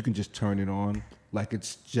where you can just turn it on like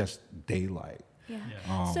it's just daylight.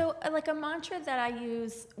 Yeah. So like a mantra that I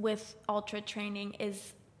use with ultra training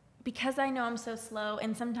is, because I know I'm so slow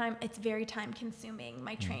and sometimes it's very time consuming,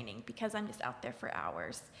 my training, because I'm just out there for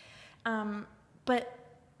hours. But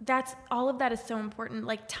all of that is so important.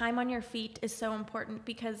 Like time on your feet is so important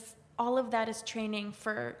because all of that is training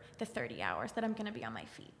for the 30 hours that I'm going to be on my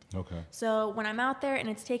feet. Okay. So when I'm out there and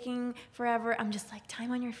it's taking forever, I'm just like,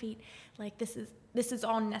 time on your feet. Like this is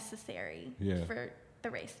all necessary for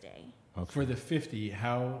the race day. Okay. For the 50,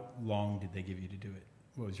 how long did they give you to do it?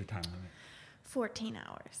 What was your time limit? 14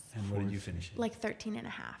 hours. And what did you finish it? Like 13 and a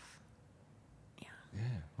half. Yeah. Yeah,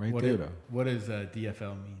 right there, though. What does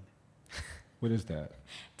DFL mean? What is that?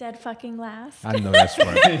 Dead fucking last. I know that's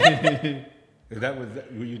right.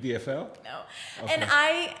 Were you DFL? No. Okay. And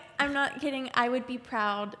I'm not kidding. I would be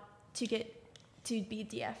proud to be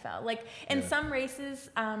DFL. Like in some races,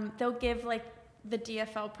 they'll give like the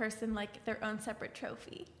DFL person like their own separate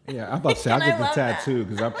trophy. Yeah, I'm about to say I'll get the tattoo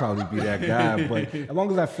because I'll probably be that guy. But as long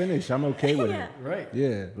as I finish, I'm okay with it. Right.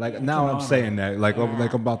 Yeah. Like now I'm saying that like I'm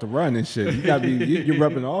about to run and shit. You gotta be you're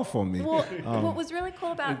rubbing off on me. Well, what was really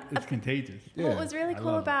cool about it's contagious. Yeah. What was really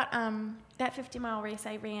cool about that 50-mile race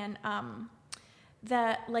I ran,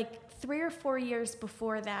 that like 3 or 4 years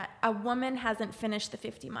before that, a woman hasn't finished the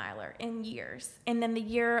 50-miler in years, and then the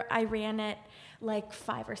year I ran it, like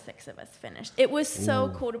 5 or 6 of us finished. It was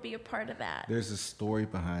so cool to be a part of that. There's a story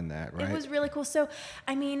behind that, right? It was really cool. So,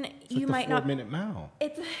 I mean, it's you like might not. 4-minute mile.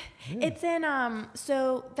 It's in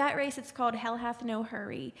so that race, it's called Hell Hath No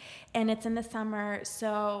Hurry, and it's in the summer,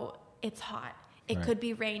 so it's hot. It could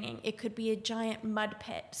be raining. It could be a giant mud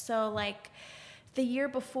pit. So like the year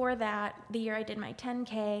before that, the year I did my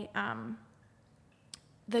 10K,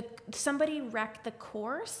 somebody wrecked the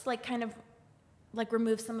course, like kind of like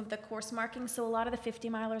remove some of the course markings, so a lot of the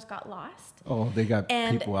 50-milers got lost. Oh, they got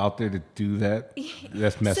people out there to do that?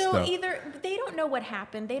 That's messed up. So either they don't know what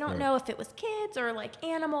happened. They don't know if it was kids or like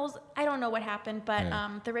animals. I don't know what happened, but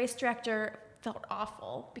the race director felt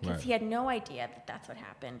awful because he had no idea that that's what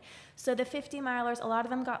happened. So the 50-milers, a lot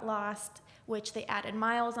of them got lost, which they added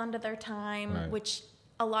miles onto their time, which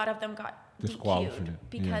a lot of them got DQ'd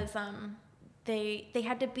because they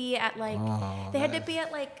had to be at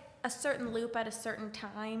like a certain loop at a certain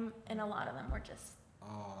time, and a lot of them were just.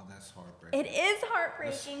 Oh, that's heartbreaking. It is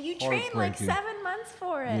heartbreaking. You trained like 7 months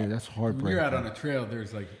for it. Yeah, that's heartbreaking. When you're out on a trail,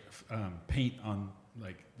 there's like paint on,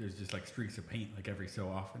 like there's just like streaks of paint like every so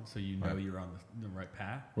often, so you know you're on the right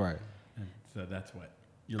path. Right. And so that's what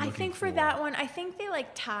you're looking for. I think for that one, I think they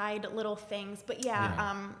like tied little things, but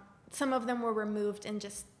some of them were removed and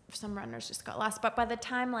just some runners just got lost. But by the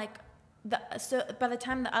time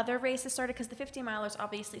the other races started, because the 50-milers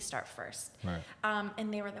obviously start first,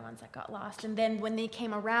 and they were the ones that got lost. And then when they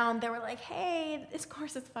came around, they were like, "Hey, this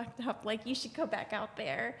course is fucked up. Like, you should go back out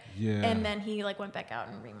there." Yeah. And then he like went back out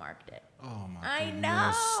and remarked it. Oh my! I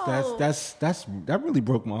goodness. know. That really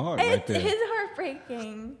broke my heart right there. It is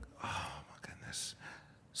heartbreaking. Oh my goodness.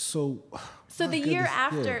 So the year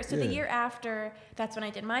after, that's when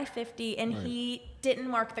I did my 50, and he didn't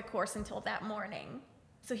mark the course until that morning.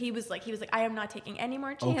 So he was like, I am not taking any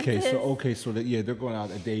more chances. So they're going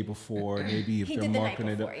out a day before. Maybe if they're marking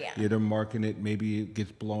it, they're marking it. Maybe it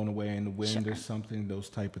gets blown away in the wind or something. Those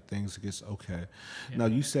type of things. It gets okay. Yeah. Now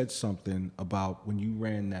you said something about when you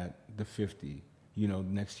ran the 50.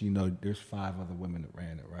 Next there's 5 other women that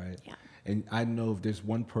ran it, right? Yeah. And I know if there's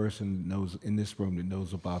one person knows in this room that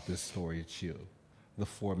knows about this story, it's you. The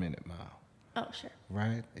 4-minute mile. Oh, sure.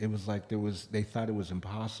 Right. It was like they thought it was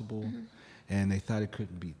impossible. Mm-hmm. And they thought it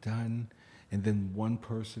couldn't be done. And then one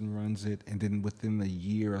person runs it. And then within a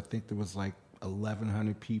year, I think there was like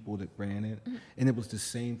 1,100 people that ran it. Mm-hmm. And it was the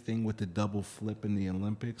same thing with the double flip in the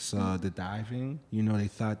Olympics, the diving. They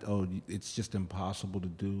thought, it's just impossible to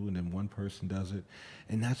do. And then one person does it.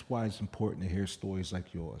 And that's why it's important to hear stories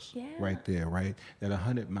like yours right there, right? That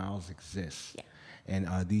 100 miles exists. Yeah. And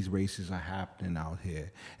these races are happening out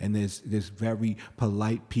here. And there's very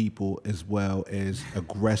polite people as well as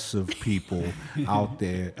aggressive people out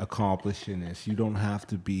there accomplishing this. You don't have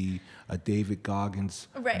to be a David Goggins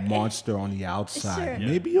monster on the outside. Sure. Yeah.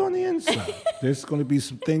 Maybe on the inside. There's going to be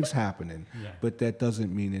some things happening. Yeah. But that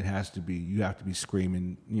doesn't mean you have to be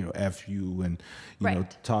screaming, F you and,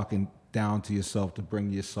 talking down to yourself to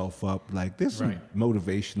bring yourself up. Like there's some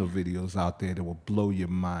motivational videos out there that will blow your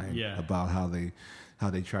mind about how how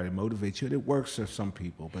they try to motivate you. And it works for some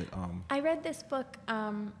people, but I read this book.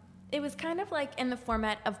 It was kind of like in the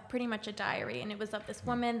format of pretty much a diary, and it was of this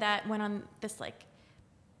woman that went on this like.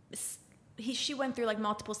 She went through like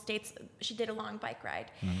multiple states. She did a long bike ride,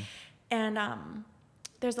 and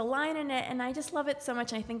there's a line in it, and I just love it so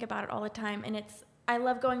much. And I think about it all the time, and I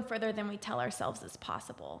love going further than we tell ourselves is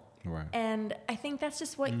possible. Right. And I think that's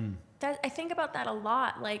just what I think about that a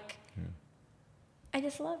lot. Like, I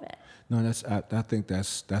just love it. No, I think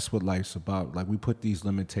that's what life's about. Like, we put these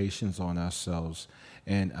limitations on ourselves,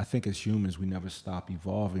 and I think as humans we never stop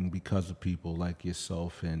evolving because of people like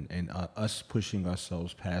yourself and us pushing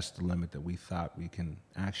ourselves past the limit that we thought we can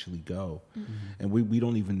actually go. And we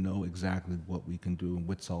don't even know exactly what we can do and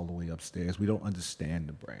what's all the way upstairs. We don't understand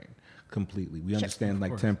the brain completely. We understand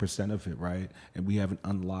like 10% of it, right? And we haven't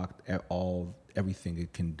unlocked everything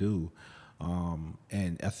it can do.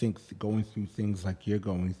 And I think going through things like you're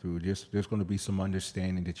going through, there's going to be some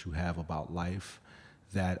understanding that you have about life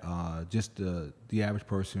that just the average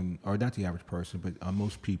person, or not the average person, but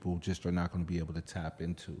most people just are not going to be able to tap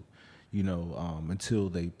into, until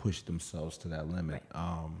they push themselves to that limit.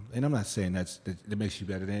 Right. And I'm not saying that makes you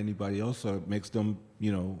better than anybody else or it makes them,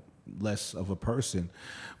 less of a person.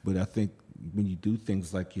 But I think when you do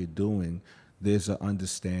things like you're doing, there's an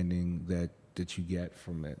understanding that you get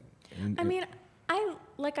from it. And I mean, I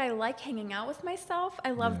like hanging out with myself.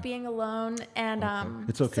 I love being alone, and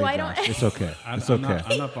it's okay. So I Josh. don't. It's okay. It's okay.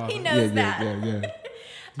 I'm not bothered. He knows that.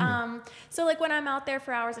 Yeah. So like when I'm out there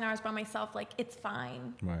for hours and hours by myself, like it's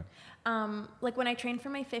fine. Right. Like when I trained for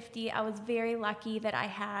my 50, I was very lucky that I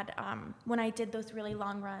had when I did those really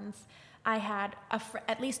long runs, I had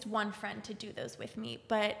at least one friend to do those with me.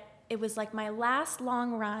 But it was like my last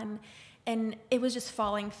long run, and it was just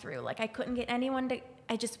falling through. Like I couldn't get anyone to.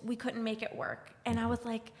 We couldn't make it work. And I was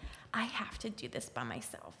like, I have to do this by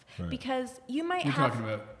myself. Right. Because you're talking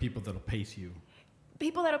about people that'll pace you.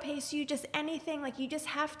 People that'll pace you, just anything. Like, you just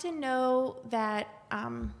have to know that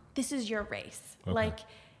this is your race. Okay. Like,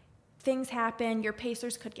 things happen. Your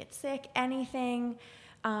pacers could get sick, anything.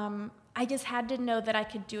 I just had to know that I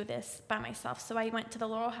could do this by myself. So I went to the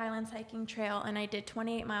Laurel Highlands hiking trail, and I did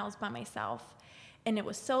 28 miles by myself. And it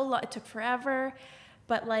was so long. It took forever.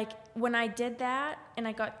 But like when I did that and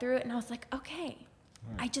I got through it, and I was like, okay,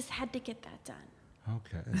 right. I just had to get that done.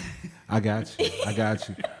 Okay. I got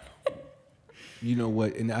you. You know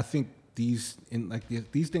what? And I think these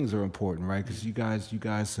things are important, right? Because you guys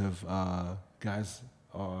are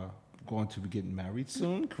going to be getting married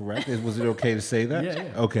soon, correct? Was it okay to say that?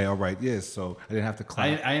 Yeah. Okay, all right. Yes, so I didn't have to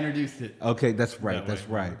clap. I introduced it. Okay, that's right. That's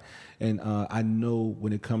right. And I know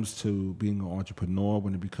when it comes to being an entrepreneur,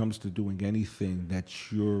 when it comes to doing anything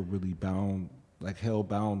that you're really bound, like hell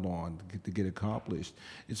bound on to get accomplished,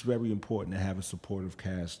 it's very important to have a supportive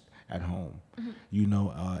cast at home,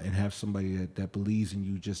 and have somebody that believes in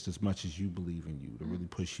you just as much as you believe in you to really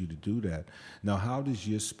push you to do that. Now, how does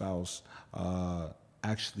your spouse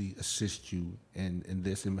actually assist you in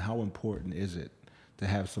this, and how important is it to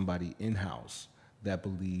have somebody in-house that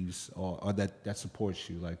believes or that supports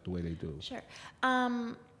you like the way they do? Sure.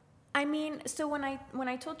 I mean, so when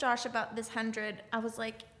I told Josh about this 100, I was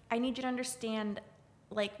like, I need you to understand,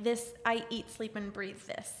 like this, I eat, sleep, and breathe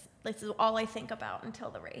this. This is all I think about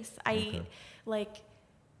until the race. I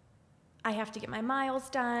have to get my miles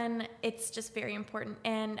done. It's just very important.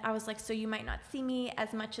 And I was like, so you might not see me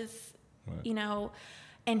as much as,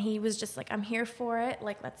 and he was just like, I'm here for it.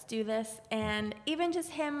 Like, let's do this. And even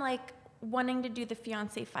just him, like, wanting to do the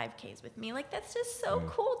Fiancé 5Ks with me. Like, that's just so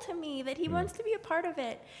cool to me that he wants to be a part of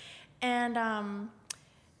it. And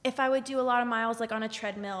if I would do a lot of miles, like on a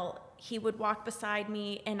treadmill, he would walk beside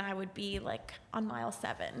me and I would be like on mile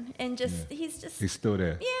 7. And he's still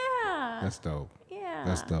there. Yeah. That's dope. Yeah.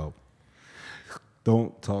 That's dope.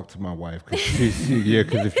 Don't talk to my wife, because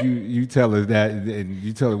if you tell her that and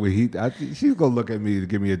you tell her what she's gonna look at me to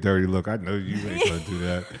give me a dirty look. I know you ain't gonna do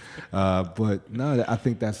that, but no, I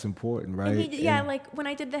think that's important, right? Like when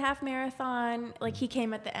I did the half marathon, like he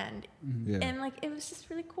came at the end, and like it was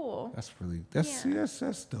just really cool. That's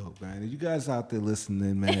dope, man. You guys out there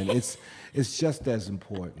listening, man, it's just as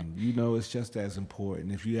important. It's just as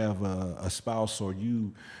important. If you have a spouse or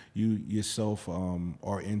you yourself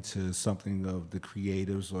are into something of the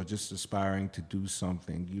creatives or just aspiring to do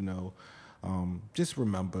something, just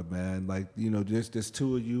remember, man, like, there's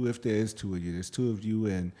two of you. If there is two of you, there's two of you,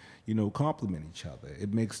 and, compliment each other.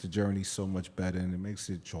 It makes the journey so much better, and it makes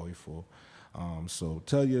it joyful. So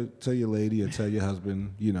tell your lady or tell your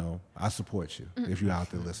husband, I support you if you're out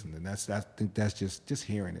there listening. I think that's just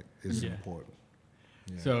hearing it is important.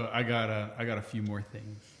 Yeah. So I got a few more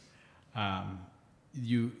things.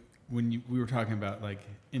 we were talking about like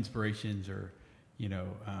inspirations or,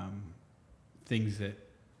 things that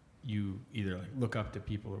you either like look up to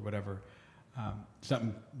people or whatever,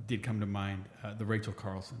 something did come to mind. The Rachel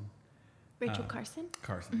Carson. Rachel Carson?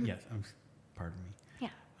 Carson, Mm-hmm. yes. Pardon me.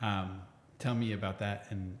 Yeah. Tell me about that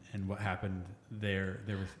and what happened there.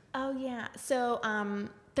 There was. Oh yeah. So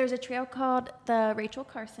there's a trail called the Rachel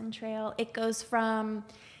Carson Trail. It goes from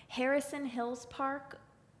Harrison Hills Park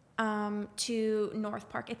to North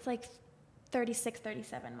Park. It's like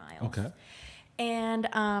 37 miles. Okay. And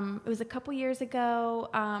it was a couple years ago.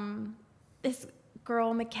 This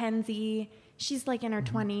girl, Mackenzie, she's like in her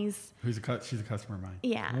 20s. She's a customer of mine.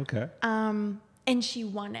 Yeah. Okay. And she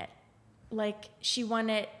won it. Like, she won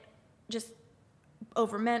it just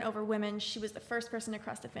over men, over women. She was the first person to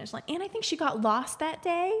cross the finish line. And I think she got lost that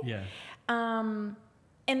day. Yeah. And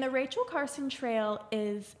the Rachel Carson Trail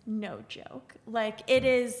is no joke. Like, it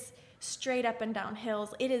is straight up and down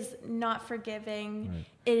hills. It is not forgiving. Right.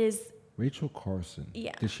 It is... Rachel Carson.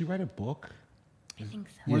 Yeah. Did she write a book? I think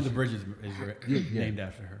so. One of the bridges is named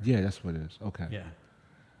after her. Yeah, that's what it is. Okay. Yeah.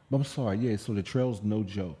 I'm sorry. Yeah, so the trail's no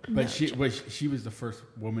joke. But she was the first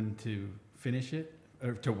woman to finish it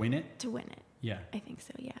or to win it. To win it. Yeah. I think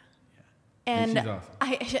so, yeah. And And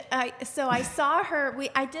she's awesome. I saw her.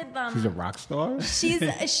 I did. She's a rock star? She's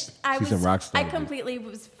a rock star, I dude. completely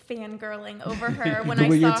was fangirling over her when The I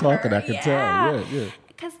way saw you're talking, her. I can tell. Yeah.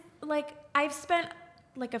 Because like I've spent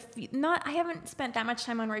like I haven't spent that much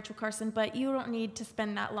time on Rachel Carson, but you don't need to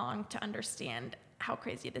spend that long to understand how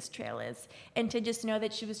crazy this trail is, and to just know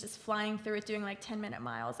that she was just flying through it, doing like 10-minute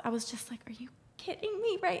miles. I was just like, are you kidding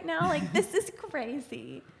me right now? Like, this is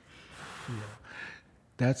crazy. Yeah.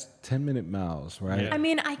 That's 10-minute miles, right? Yeah. I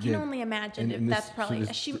mean, I can Yeah. only imagine And that's this- probably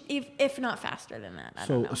so if not faster than that. I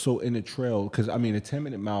don't know. So in the trail, because I mean, a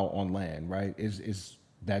 10-minute mile on land, right?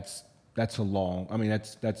 That's a long. I mean,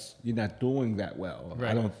 that's you're not doing that well. I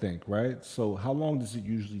Right. don't think, right? So how long does it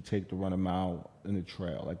usually take to run a mile in the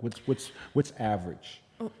trail? Like, what's average?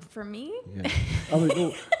 For me, Yeah. I mean,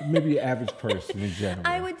 well, maybe the average person in general.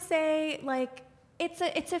 I would say like it's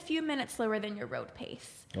a few minutes slower than your road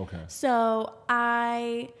pace. Okay. So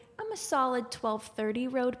I'm a solid 12:30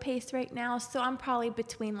 road pace right now. So I'm probably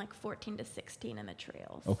between like 14 to 16 in the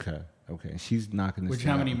trails. Okay. She's knocking this. Which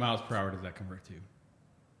how down. many miles per hour does that convert to?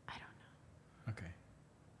 I don't Okay.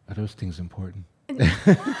 Are those things important? know.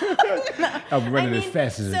 I'm running as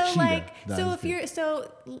fast as a cheetah. Like, No, so I'm if kidding.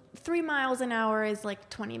 you're 3 miles an hour is like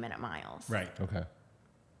 20-minute miles. Right. Okay. So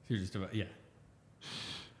you're just about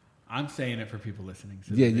I'm saying it for people listening.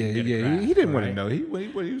 So Yeah. that they get a He grasp, didn't want to right? know.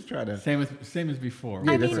 He was trying to. Same as before.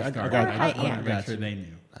 Yeah, I when we mean, first I started. got- I just yeah. wanted to got make sure you. they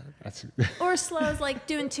knew. That's Or slow as like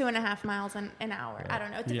doing 2.5 miles an hour. I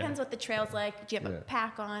don't know. It Yeah. depends what the trail's like. Do you have Yeah. a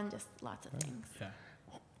pack on? Just lots of things. Yeah.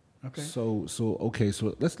 Okay.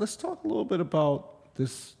 So let's talk a little bit about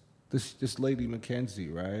this lady Mackenzie,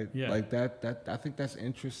 right? Yeah. Like that I think that's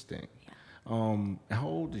interesting. Yeah. How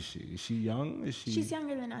old is she? Is she young? Is she She's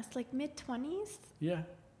younger than us, like mid-20s, Yeah.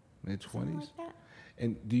 mid something 20s? like that.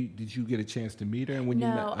 And did you get a chance to meet her? And when you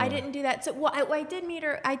met, No, I didn't do that. So, well, I did meet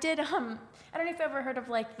her. I did. I don't know if you've ever heard of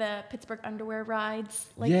like the Pittsburgh underwear rides.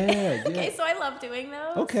 Like, Yeah, okay, yeah. so I love doing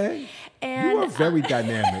those. Okay. And You are very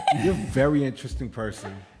dynamic. You're a very interesting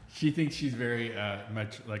person. She thinks she's very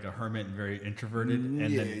much like a hermit and very introverted, and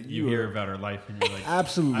Yeah, then you you hear are about her life, and you're like,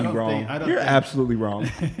 Absolutely wrong. I You're think- absolutely wrong.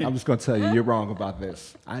 I'm just going to tell you, you're wrong about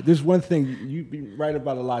this. There's one thing, you be right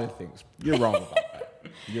about a lot of things. You're wrong about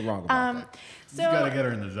that. You're wrong about that. So you gotta get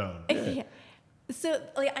her in the zone. Yeah. So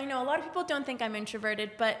like, I know a lot of people don't think I'm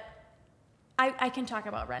introverted, but I can talk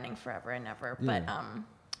about running forever and ever. But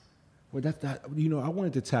Well, I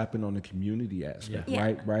wanted to tap in on the community aspect,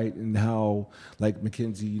 Yeah. right? And how, like,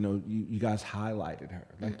 Mackenzie, you guys highlighted her,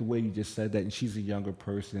 like the way you just said that, and she's a younger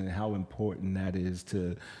person, and how important that is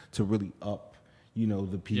to really up,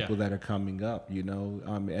 the people that are coming up,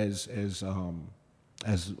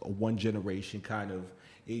 as one generation kind of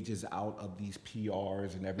ages out of these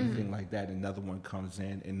PRs and everything like that, another one comes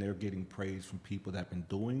in and they're getting praise from people that have been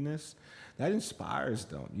doing this. That inspires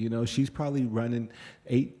them. She's probably running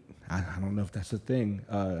 8. I don't know if that's a thing.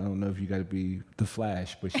 I don't know if you got to be the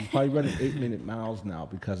Flash, but she's probably running 8-minute miles now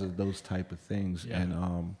because of those type of things. Yeah.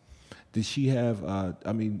 And did she have?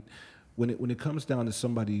 When it comes down to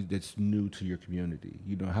somebody that's new to your community,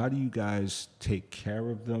 how do you guys take care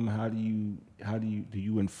of them? How do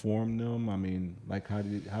you inform them? I mean, like how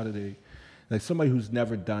do they, like somebody who's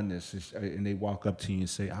never done this and they walk up to you and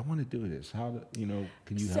say, "I want to do this."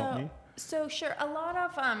 Can you help me? So sure, a lot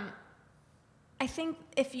of I think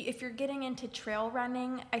if you're getting into trail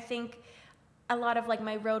running, I think a lot of like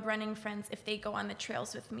my road running friends, if they go on the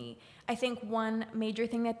trails with me, I think one major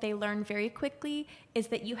thing that they learn very quickly is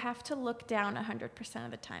that you have to look down 100%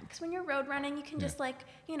 of the time. Because when you're road running, you can just like,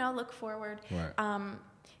 look forward. Right.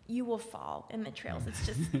 You will fall in the trails. It's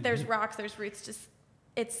just, there's rocks, there's roots,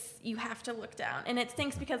 you have to look down. And it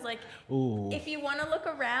stinks because like, if you want to look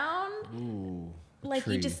around, like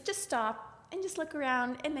you just stop and just look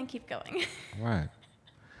around and then keep going. Right.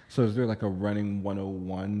 So is there like a running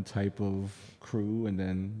 101 type of crew, and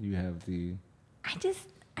then you have the...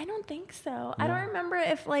 I don't think so. Yeah. I don't remember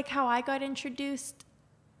if like how I got introduced.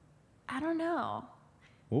 I don't know.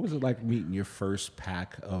 What was it like meeting your first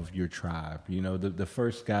pack of your tribe? The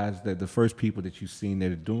first guys, the first people that you've seen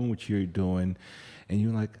that are doing what you're doing, and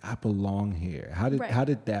you're like, I belong here. How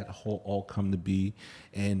did that all come to be?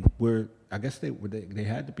 And I guess they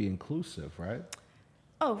had to be inclusive, right?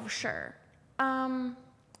 Oh, sure.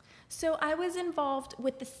 So I was involved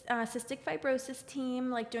with the cystic fibrosis team,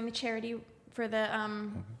 like doing the charity for the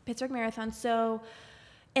Pittsburgh Marathon. So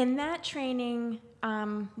in that training,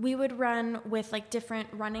 we would run with like different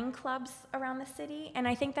running clubs around the city. And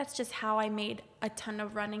I think that's just how I made a ton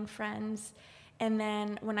of running friends. And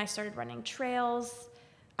then when I started running trails,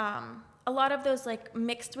 a lot of those like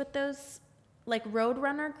mixed with those like road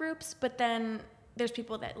runner groups, but then there's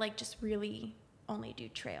people that like just really only do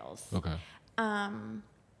trails. Okay.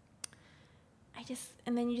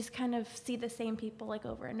 And then you just kind of see the same people like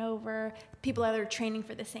over and over, people that are training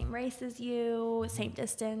for the same race as you, same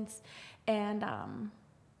distance. And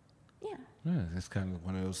yeah, that's kind of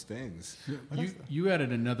one of those things. You added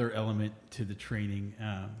another element to the training,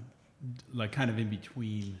 like kind of in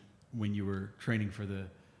between when you were training for the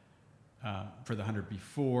 100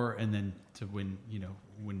 before, and then to when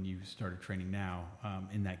you started training now.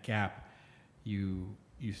 In that gap, you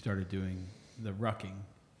started doing the rucking.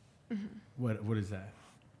 Mm-hmm. What is that?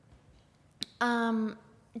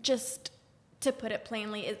 Just to put it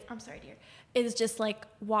plainly, is just like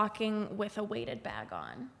walking with a weighted bag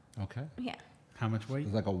on. Okay. Yeah. How much weight?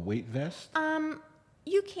 It's like a weight vest?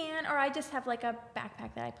 You can, or I just have like a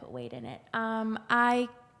backpack that I put weight in it.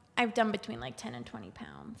 I've done between like 10 and 20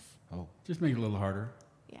 pounds. Oh. Just make it a little harder.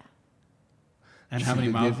 Yeah. And how many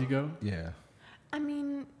miles you go? Yeah. I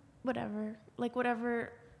mean, whatever.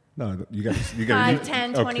 No, you got 5,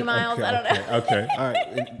 10, 20 miles. I don't know. Okay. All right.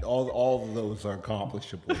 And all of those are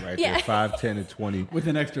accomplishable, right? Yeah. There, 5, 10, and 20. With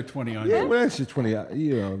an extra 20 on you. With an extra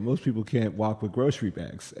 20. Most people can't walk with grocery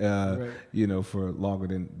bags, right. For longer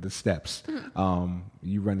than the steps. Mm-hmm.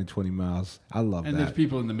 You running 20 miles. I love that. And there's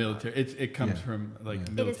people in the military. It comes from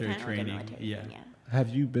military training. Like military thing. Have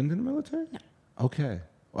you been in the military? No. Okay.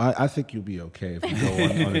 Well, I think you'll be okay if you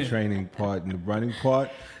go on the training part and the running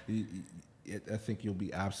part. I think you'll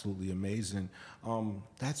be absolutely amazing.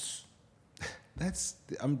 There's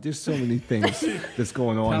so many things that's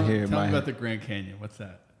going on here. Tell me about the Grand Canyon. What's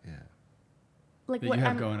that? Yeah. Like that what you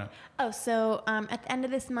have going up? Oh, so at the end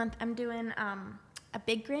of this month, I'm doing a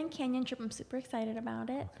big Grand Canyon trip. I'm super excited about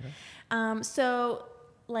it. Okay. So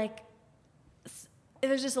like,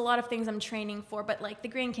 there's just a lot of things I'm training for, but like the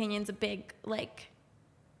Grand Canyon's a big like.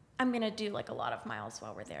 I'm going to do like a lot of miles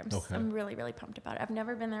while we're there. I'm really, really pumped about it. I've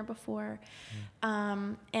never been there before.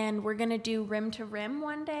 And we're going to do rim to rim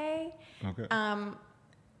one day. Okay.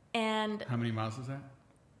 And how many miles is that?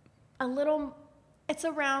 It's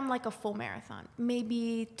around like a full marathon,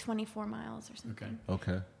 maybe 24 miles or something.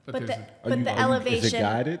 Okay. But the elevation.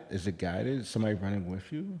 Is it guided? Is somebody running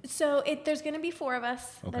with you? So there's going to be 4 of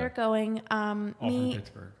us that are going. All from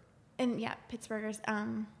Pittsburgh. And Pittsburghers.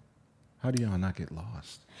 How do y'all not get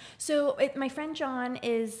lost? So my friend John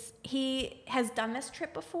he has done this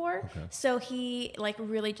trip before, so he like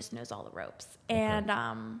really just knows all the ropes. And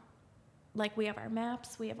like we have our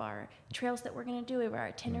maps, we have our trails that we're gonna do, we have our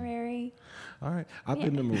itinerary. All right, I've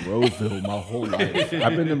been to Monroeville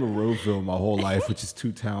my whole life. Which is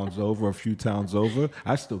 2 towns over, a few towns over.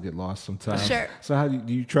 I still get lost sometimes. Sure. So how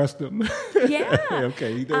do you trust him? Yeah.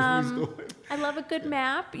 Okay, he knows what he's doing. I love a good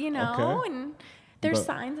map, and. There's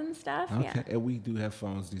signs and stuff. Okay, yeah. And we do have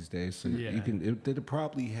phones these days, so you can. They'll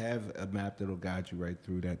probably have a map that'll guide you right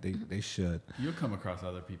through that. They should. You'll come across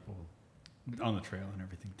other people on the trail and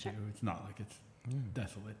everything too. Sure. It's not like it's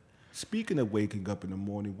desolate. Speaking of waking up in the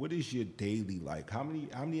morning, what is your daily like? How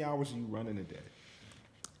many hours are you running a day?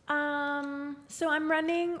 So I'm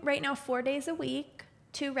running right now 4 days a week,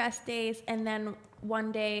 2 rest days, and then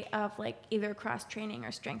 1 day of like either cross training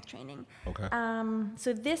or strength training. Okay.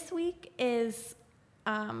 So this week is.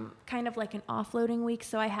 Kind of like an offloading week.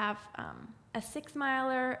 So I have a 6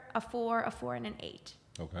 miler, a 4, and an 8.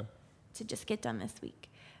 Okay. To just get done this week.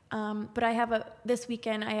 But I have this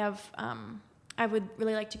weekend I have I would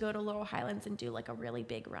really like to go to Laurel Highlands and do like a really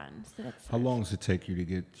big run. So that's How long does it take you to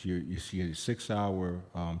get to your 6 hour,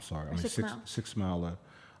 six miler,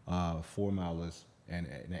 4 milers, and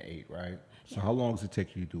an 8, right? So how long does it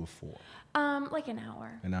take you to do a 4? Like an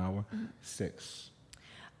hour. An hour? 6.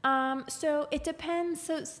 So it depends.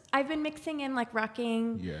 So I've been mixing in like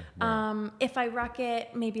rucking. Yeah. Right. If I ruck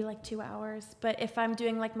it, maybe like 2 hours. But if I'm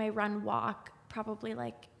doing like my run walk, probably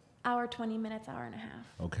like hour, 20 minutes, hour and a half.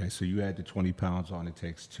 Okay, so you add the 20 pounds on, it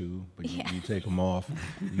takes 2, but you take them off,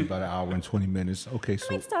 you about an hour and 20 minutes. Okay, so.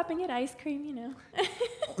 I might stop and get ice cream, you know.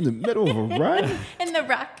 In the middle of a run? In the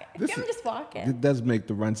ruck. I'm just walking. It does make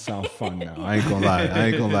the run sound fun now. I ain't gonna lie.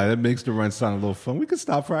 That makes the run sound a little fun. We could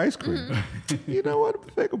stop for ice cream. Mm-hmm. You know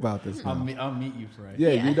what? Think about this now. I'll meet you for ice cream.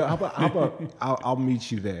 Yeah, you know, how about I'll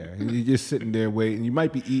meet you there. And you're just sitting there waiting. You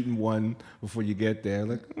might be eating one before you get there.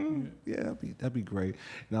 Like, yeah, that'd be great.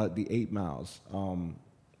 Now, the 8 miles,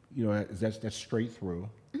 you know, that's straight through.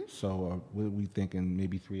 Mm-hmm. So what are we thinking,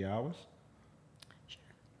 maybe 3 hours?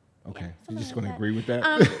 Okay, you're just going to agree with that?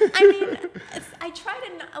 I mean, I try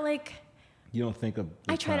to not, like... You don't think of...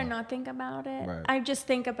 I try to not think about it. Right. I just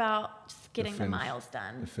think about just getting the miles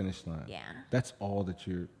done. The finish line. Yeah. That's all that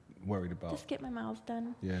you're worried about. Just get my miles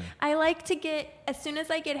done. Yeah. I like to get... As soon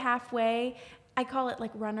as I get halfway, I call it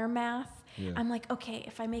like runner math. Yeah. I'm like, okay,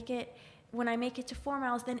 if I make it... When I make it to 4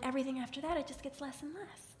 miles, then everything after that, it just gets less and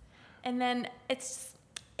less. And then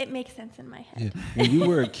it makes sense in my head. Yeah. When you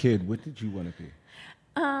were a kid, what did you want to be?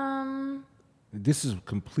 This is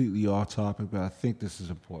completely off topic, but I think this is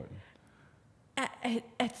important.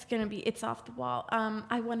 It's off the wall.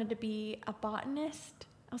 I wanted to be a botanist.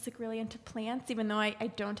 I was like really into plants, even though I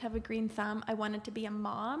don't have a green thumb. I wanted to be a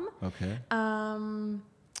mom. Okay.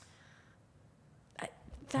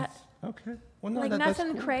 Okay. Well, no, like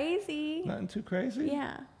nothing cool. Crazy. Nothing too crazy.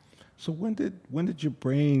 Yeah. So when did your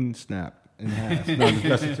brain snap in half? No,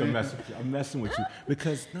 I'm messing with you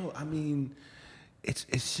because no, I mean,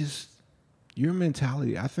 it's just your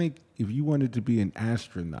mentality. I think if you wanted to be an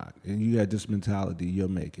astronaut and you had this mentality, you'll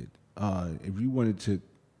make it. If you wanted to,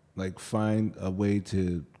 like, find a way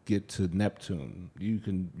to get to Neptune, you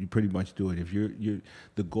pretty much do it. If you're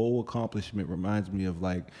the goal accomplishment reminds me of,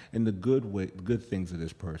 like, in the good things of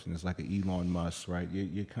this person. It's like an Elon Musk, right?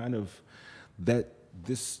 You're kind of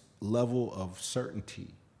this level of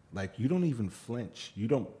certainty. Like, you don't even flinch. You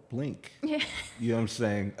don't blink. Yeah. You know what I'm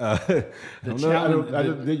saying? There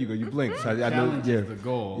you go. You blink. So I know. Yeah. The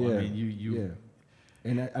goal. Yeah. I mean, you. Yeah.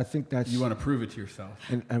 And I think that's... You want to prove it to yourself.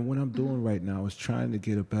 And what I'm doing right now is trying to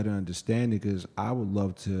get a better understanding, because I would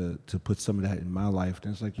love to put some of that in my life.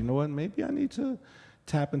 And it's like, you know what? Maybe I need to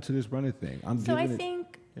tap into this running thing. I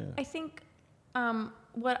think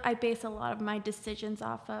what I base a lot of my decisions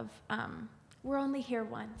off of, we're only here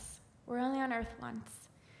once. We're only on Earth once.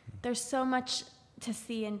 There's so much to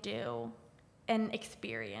see and do and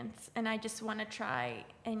experience, and I just want to try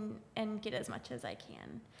and get as much as I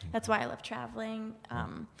can. That's why I love traveling.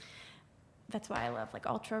 That's why I love, like,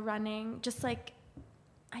 ultra running. Just like,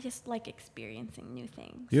 I just like experiencing new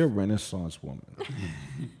things. You're a Renaissance woman.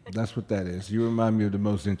 That's what that is. You remind me of the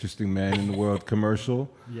most interesting man in the world commercial.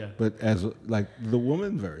 Yeah. But as like the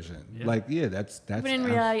woman version. Yeah. Like, yeah, that's. But in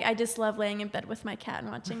reality, I just love laying in bed with my cat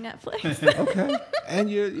and watching Netflix. Okay. And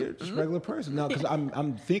you're just a regular person now, because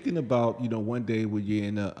I'm thinking about, one day when you're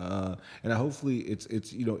in and hopefully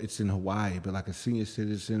it's in Hawaii, but like a senior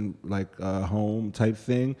citizen, like home type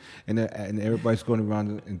thing, and everybody's going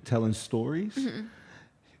around and telling stories. Mm-hmm.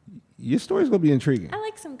 Your story's gonna be intriguing. I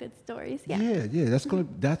like some good stories. Yeah. Yeah. That's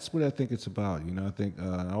what I think it's about. I think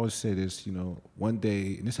I always say this. One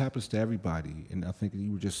day, and this happens to everybody. And I think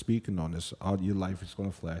you were just speaking on this. All your life is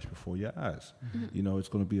gonna flash before your eyes. Mm-hmm. It's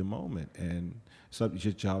gonna be a moment, and it's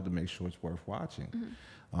your job to make sure it's worth watching.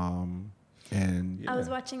 Mm-hmm. And yeah. I was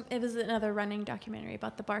watching. It was another running documentary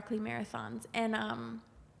about the Barkley marathons, and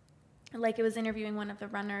it was interviewing one of the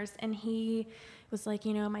runners, and he was like,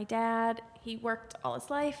 my dad, he worked all his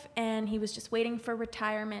life, and he was just waiting for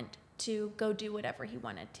retirement to go do whatever he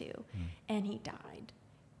wanted to, and he died.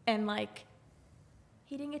 And,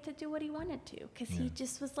 he didn't get to do what he wanted to, because he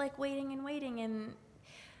just was, waiting, and,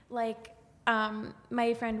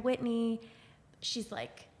 my friend Whitney, she's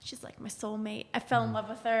like my soulmate. I fell in love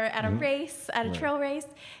with her at a race, at a trail race,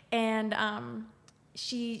 and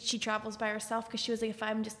she travels by herself, because she was like,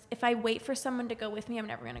 if I wait for someone to go with me, I'm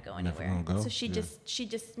never going to go anywhere. So she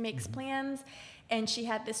just makes plans, and she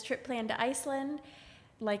had this trip planned to Iceland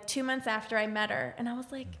 2 months after I met her, and I was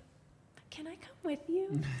like, can I come with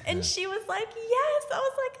you? And she was like, yes. I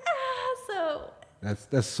was like, so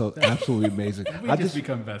That's so absolutely amazing. We just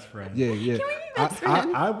become best friends. Yeah, yeah. Can we be best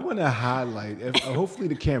friends? I want to highlight. Hopefully,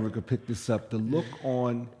 the camera could pick this up. The look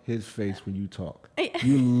on his face when you talk.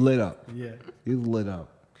 You lit up. Yeah. You lit up.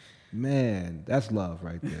 Man, that's love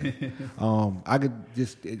right there. I could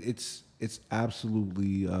just. It's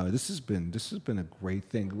absolutely. This has been a great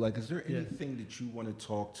thing. Like, is there anything that you want to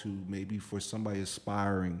talk to maybe for somebody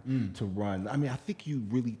aspiring to run? I mean, I think you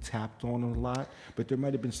really tapped on it a lot, but there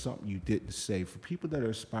might have been something you didn't say for people that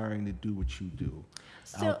are aspiring to do what you do.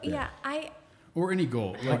 So yeah, or any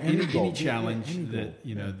goal, like any any goal. challenge Any goal.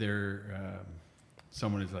 that they're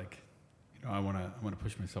someone is like, I want to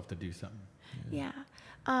push myself to do something. Yeah.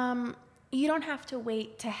 You don't have to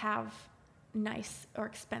wait to have nice or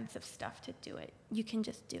expensive stuff to do it. You can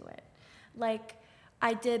just do it. Like,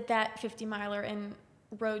 I did that 50 miler in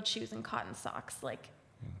road shoes and cotton socks. Like,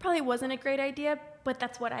 probably wasn't a great idea, but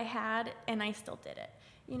that's what I had, and I still did it.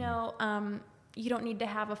 You know, you don't need to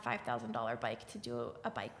have a $5,000 bike to do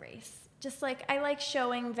a bike race. Just like, I like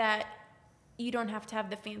showing that you don't have to have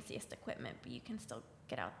the fanciest equipment, but you can still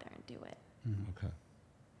get out there and do it. Okay.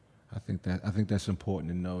 I think that's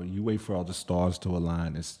important to know. You wait for all the stars to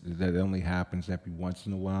align. That only happens every once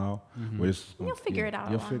in a while. You'll figure it out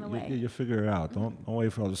along the way. You'll figure it out. Don't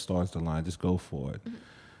wait for all the stars to align. Just go for it.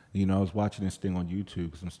 You know, I was watching this thing on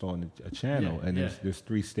YouTube because I'm starting a channel, and there's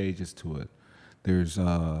 3 stages to it. There's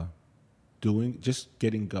just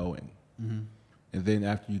getting going, and then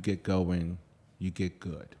after you get going, you get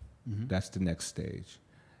good. That's the next stage.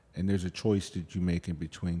 And there's a choice that you make in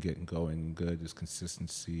between getting going and good, is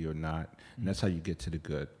consistency or not. And that's how you get to the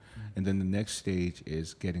good. And then the next stage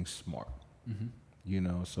is getting smart. You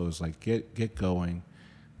know, so it's like get going,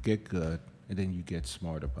 get good, and then you get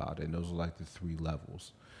smart about it. And those are like the 3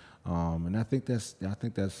 levels. And I think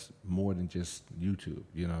that's more than just YouTube.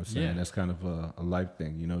 You know what I'm saying? Yeah. That's kind of a life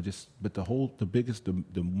thing, you know, but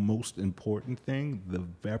the most important thing, the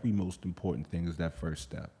very most important thing is that first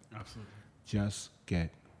step. Absolutely. Just get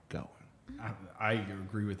going. I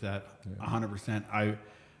agree with that 100%.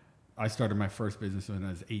 I started my first business when I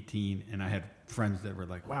was 18, and I had friends that were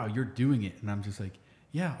like, wow, you're doing it. And I'm just like,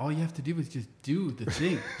 yeah, all you have to do is just do the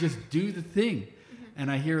thing. Just do the thing.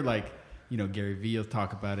 And I hear, like, you know, Gary Vee will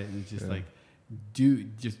talk about it, and it's just like,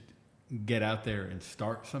 just get out there and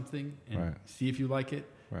start something and see if you like it.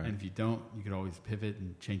 Right. And if you don't, you could always pivot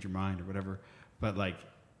and change your mind or whatever. But, like,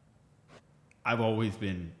 I've always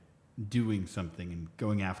been doing something and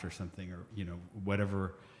going after something, or, you know,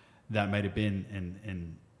 whatever that might have been.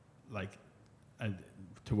 And like,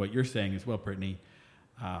 to what you're saying as well, Brittany,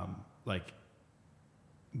 like,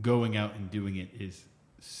 going out and doing it is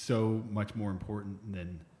so much more important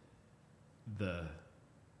than the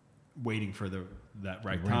waiting for that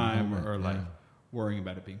right time moment, or like worrying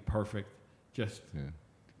about it being perfect. Just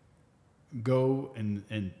go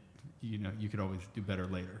and you know, you could always do better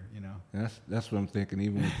later, you know. That's what I'm thinking.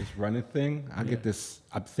 Even with this running thing, I get this.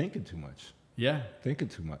 I'm thinking too much. Yeah, thinking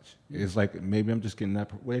too much. It's like maybe I'm just getting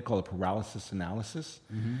that, what they call it, paralysis analysis,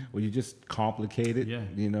 where you just complicate it. Yeah.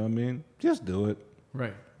 You know what I mean? Just do it.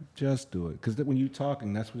 Right. Just do it. Because when you're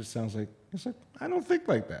talking, that's what it sounds like. It's like, I don't think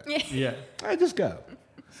like that. Yeah. I just go.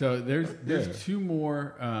 So there's 2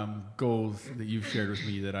 more goals that you've shared with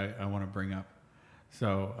me that I want to bring up.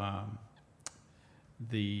 So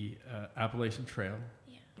the Appalachian Trail.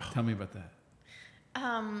 Yeah. Tell me about that.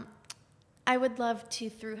 I would love to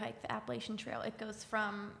through hike the Appalachian Trail. It goes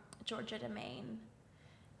from Georgia to Maine,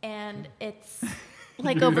 and it's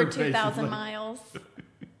like over 2,000 miles.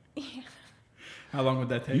 Yeah. How long would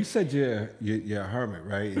that take? You said you're a hermit,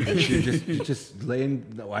 right? you're just laying,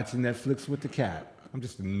 watching Netflix with the cat. I'm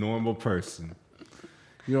just a normal person.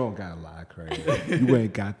 You don't gotta lie, Craig. You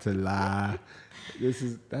ain't got to lie.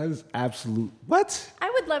 That is absolute. What? I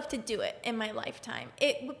would love to do it in my lifetime.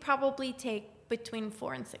 It would probably take between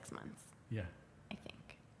 4 and 6 months. Yeah, I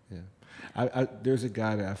think. Yeah, there's a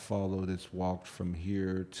guy that I follow that's walked from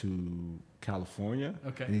here to California.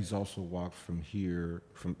 Okay. And he's also walked from here,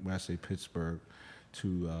 from when I say Pittsburgh,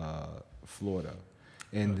 to Florida.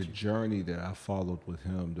 And the journey that I followed with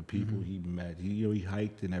him, the people he met, he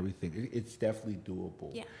hiked and everything. It's definitely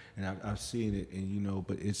doable. Yeah. And I've seen it, and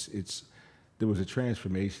but it's there was a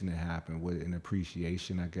transformation that happened with an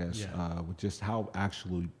appreciation, I guess, with just how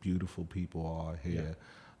actually beautiful people are here,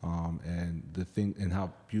 and the thing, and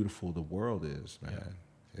how beautiful the world is, man.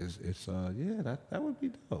 Yeah. That would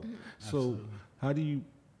be dope. So how do you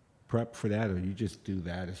prep for that, or you just do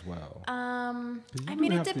that as well? I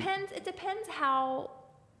mean, it depends. It depends how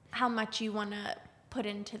much you want to put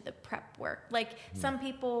into the prep work. Like some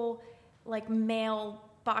people like mail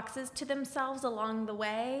boxes to themselves along the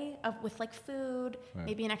way with like food,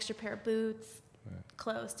 maybe an extra pair of boots,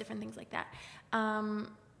 close, different things like that.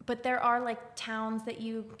 But there are like towns that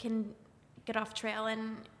you can get off trail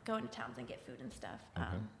and go into towns and get food and stuff. Okay.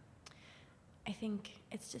 I think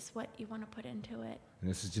it's just what you want to put into it. And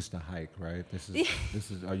this is just a hike, right? This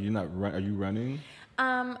is. Are you running?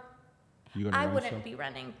 You gonna I run wouldn't some? be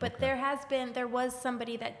running, but Okay. there was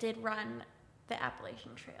somebody that did run the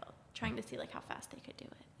Appalachian Trail, trying to see like how fast they could do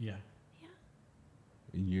it. Yeah. Yeah.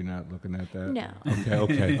 You're not looking at that? No.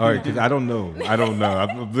 Okay. All right, because I don't know.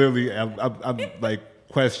 I'm literally, I'm like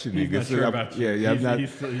questioning. He's not sure about you. Yeah, I'm not.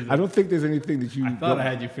 I don't think there's anything that you. I thought I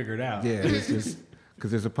had you figured out. Yeah, it's just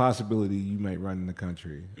because there's a possibility you might run in the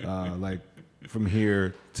country, like from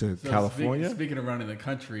here to So California. Speaking of running the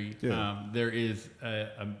country, Yeah. there is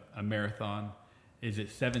a marathon. Is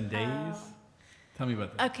it 7 days? Tell me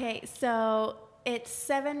about that. Okay, so it's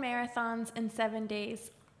 7 marathons in 7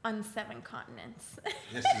 days on 7 continents.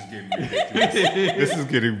 This is getting ridiculous. This is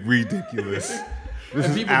getting ridiculous. This And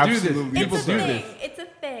is people do this. absolutely. People It's a do thing. this. It's a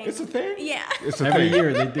thing. It's a thing. Yeah. It's a Every thing.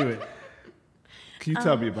 year they do it. Can you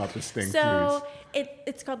tell me about this thing, So please?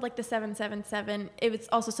 it's called like the 777. It was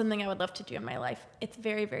also something I would love to do in my life. It's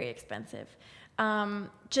very, very expensive.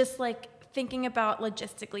 Just like thinking about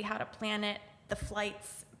logistically how to plan it, the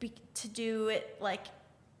flights, to do it like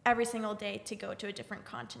every single day to go to a different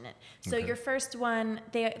continent. So Okay. your first one,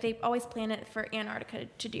 they always plan it for Antarctica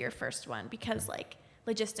to do your first one because like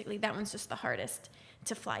logistically that one's just the hardest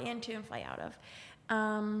to fly into and fly out of.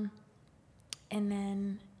 And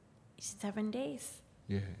then 7 days.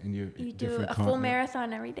 Yeah, and You do different a full continent.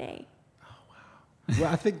 marathon every day. Well,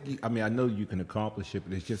 I think, I know you can accomplish it,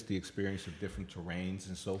 but it's just the experience of different terrains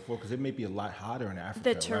and so forth, because it may be a lot hotter in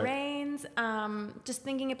Africa, The right? terrains, just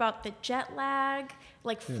thinking about the jet lag,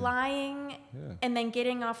 like flying, Yeah. and then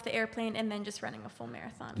getting off the airplane and then just running a full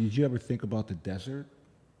marathon. Did you ever think about the desert?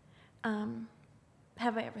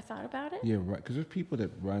 Have I ever thought about it? Yeah, right, because there's people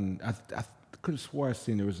that run, I could have swore I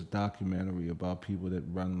seen there was a documentary about people that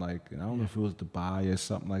run like, and I don't know if it was Dubai or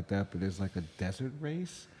something like that, but there's like a desert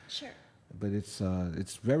race, Sure. but it's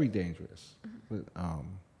very dangerous. But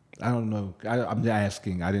I don't know. I'm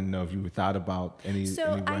asking. I didn't know if you thought about any So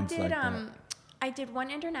I runs did. like that. I did one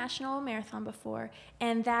international marathon before,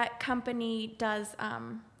 and that company does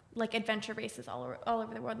like adventure races all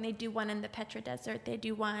over the world. And they do one in the Petra Desert. They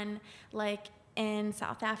do one like in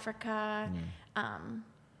South Africa.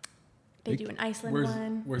 They do an Iceland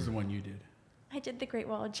one. Where's the one you did? I did the Great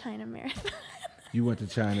Wall of China marathon. You went to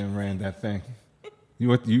China and ran that thing.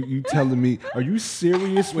 You telling me? Are you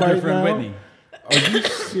serious With right your friend now? Whitney. Are you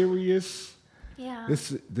serious? Yeah.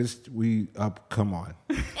 Come on,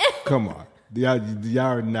 come on. Y'all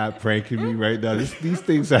are not pranking me right now. These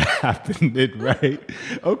things are happening, right?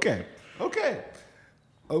 Okay.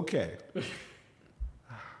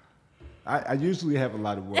 I usually have a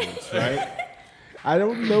lot of words, right? I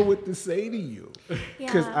don't know what to say to you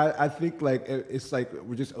because Yeah. I think like it's like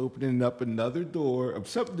we're just opening up another door of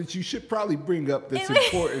something that you should probably bring up that's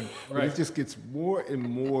important. But Right. it just gets more and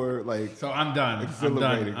more like. So I'm done.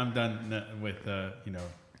 Exhilarating. I'm done with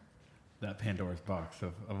that Pandora's box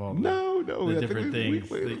of all No, the I think different things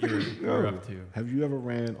that you're up to. Have you ever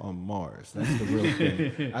ran on Mars? That's the real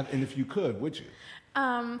thing. And if you could, would you?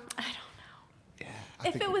 I don't know. Yeah,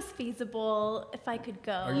 If it was feasible, if I could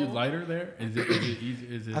go. Are you lighter there? Is it easy?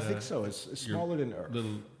 Is it? I think so. It's you're smaller than Earth.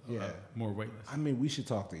 Little, Yeah. more weightless. I mean, we should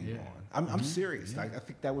talk to Elon. Yeah. I'm serious. I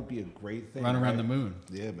think that would be a great thing. Run around right? the moon.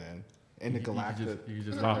 Yeah, man. Intergalactic. You could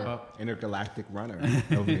just hop up. Intergalactic runner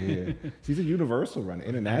over here. She's a universal runner,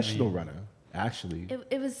 international runner. Actually,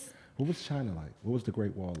 It was. what was China like? What was the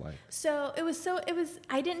Great Wall like? So it was.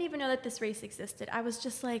 I didn't even know that this race existed. I was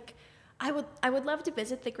just like, I would love to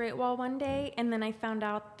visit the Great Wall one day, and then I found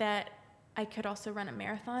out that I could also run a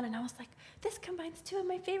marathon, and I was like, this combines two of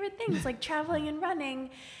my favorite things, like traveling and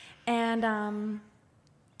running, and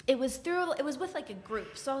it was with like a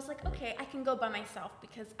group, so I was like, okay, I can go by myself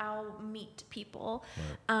because I'll meet people.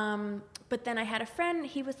 Right. But then I had a friend,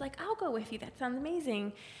 he was like, I'll go with you, that sounds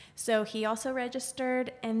amazing. So he also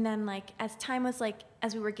registered, and then like as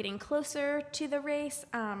we were getting closer to the race,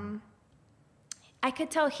 I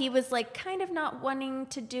could tell he was like kind of not wanting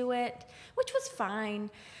to do it, which was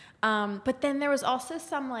fine. But then there was also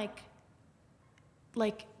some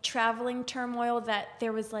like traveling turmoil that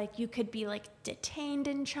there was like, you could be like detained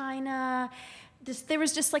in China. There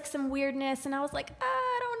was just like some weirdness, and I was like,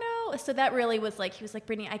 I don't know. So that really was like, he was like,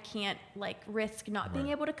 Brittany, I can't like risk not being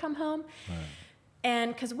able to come home. Right.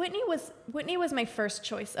 And because Whitney was my first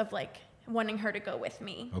choice of like wanting her to go with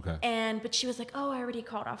me. Okay. But she was like, oh, I already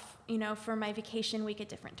called off, for my vacation week at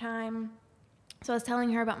different time. So I was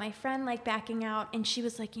telling her about my friend like backing out, and she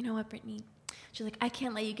was like, you know what, Brittany, She's like, I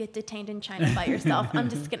can't let you get detained in China by yourself. I'm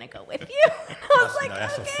just gonna go with you. And I was like,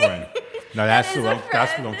 that's okay. a friend. No, that's That what is a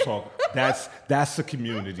that's friend. what I'm talking. That's the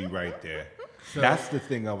community right there. That's the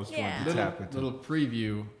thing I was trying Yeah. to tap into. Little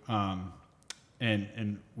preview,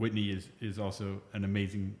 and Whitney is also an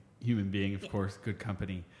amazing human being, of course, good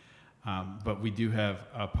company. But we do have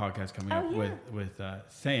a podcast coming up with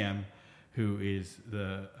Sam, who is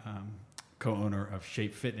the co-owner of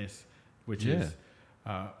Shape Fitness, which is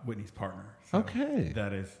Whitney's partner. So Okay.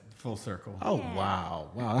 that is full circle. Oh Yeah.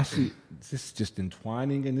 wow. I see. This is just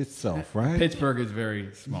entwining in itself, right? Pittsburgh is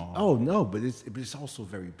very small. Oh no, but it's also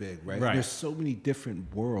very big, right? Right. There's so many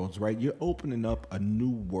different worlds, right? You're opening up a new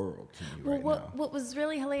world to me Well, right now. what was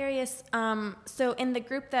really hilarious, so in the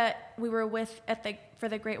group that we were with for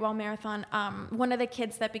the Great Wall Marathon, one of the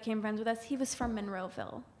kids that became friends with us, he was from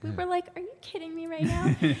Monroeville. We were like, are you kidding me right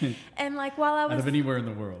now? And like while I Out was... of anywhere in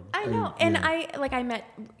the world. I know. And Yeah. I met,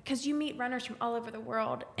 because you meet runners from all over the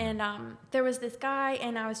world. And there was this guy,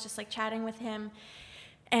 and I was just like chatting with him.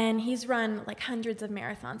 And he's run like hundreds of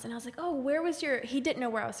marathons. And I was like, oh, he didn't know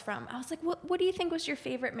where I was from. I was like, what do you think was your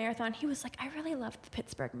favorite marathon? He was like, I really loved the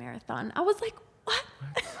Pittsburgh Marathon. I was like, what?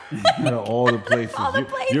 Out of all the places, All the you're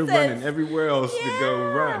places. running everywhere else to go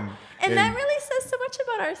Yeah. run. And that really says so much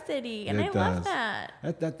about our city. And I It love does.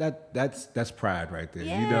 that. That's pride right there. You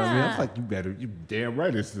know what I mean? I was Yeah. like, you damn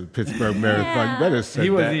right it's the Pittsburgh Marathon. You better have said He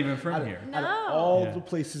wasn't that. even from here. Out of No. all Yeah. the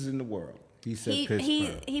places in the world, he said He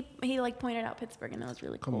Pittsburgh. he like pointed out Pittsburgh, and that was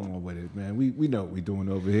really Come cool. on with it, man. We know what we're doing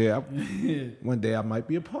over here. One day I might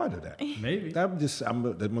be a part of that. Maybe. I'm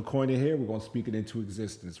the McCoy here. We're gonna speak it into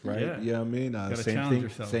existence, right? Yeah. You know what I mean? Gotta Same challenge thing.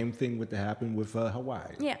 yourself. Same thing with happened with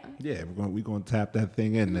Hawaii. Yeah. Yeah, we're gonna tap that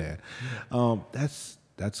thing in there.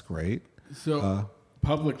 That's great. So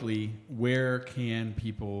publicly, where can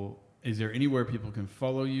people? Is there anywhere people can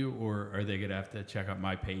follow you, or are they gonna have to check out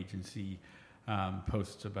my page and see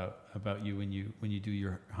posts about you when you do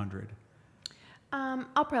your 100?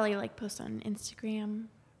 I'll probably like post on Instagram.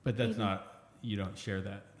 But that's Maybe. not. You don't share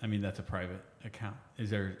that. I mean, that's a private account. Is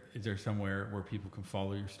there somewhere where people can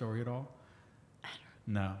follow your story at all?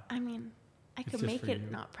 No. I mean, I It's could just make for it you.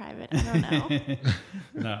 not private. I don't know.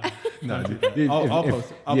 No. No, Don't do that. I'll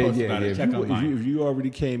post about it. If Check you, on mine. if you already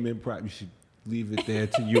came in private, you should leave it there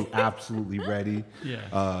till you're absolutely ready.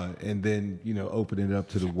 Yeah. And then open it up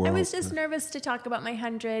to the world. I was just nervous to talk about my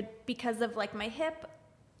 100 because of like my hip.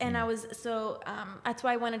 And I was that's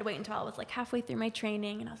why I wanted to wait until I was like halfway through my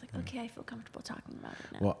training. And I was like, okay, I feel comfortable talking about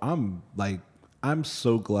it now. Well, I'm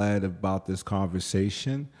so glad about this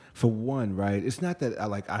conversation. For one, right? It's not that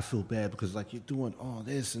I feel bad because like you're doing all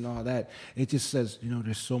this and all that. It just says,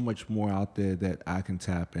 there's so much more out there that I can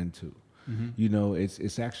tap into. Mm-hmm.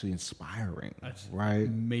 It's actually inspiring, That's right?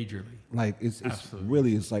 Majorly. Like it's Absolutely.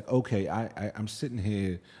 really, it's like, okay, I'm sitting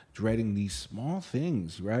here dreading these small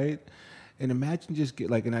things, right? And imagine just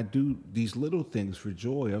and I do these little things for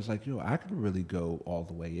joy. I was like, I can really go all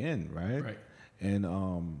the way in, right? Right.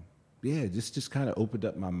 And just kind of opened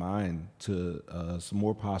up my mind to some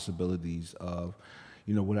more possibilities of,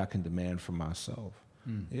 what I can demand from myself.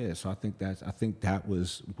 Yeah, so I think that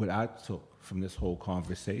was what I took from this whole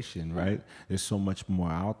conversation, right? There's so much more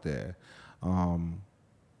out there.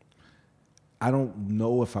 I don't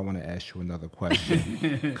know if I want to ask you another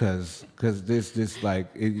question because this I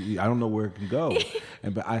don't know where it can go,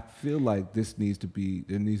 but I feel like there needs to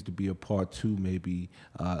be a part 2 maybe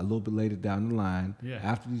a little bit later down the line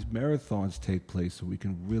after these marathons take place so we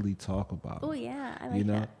can really talk about Oh it. yeah, I like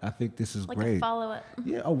that. I think this is Like great. a follow up.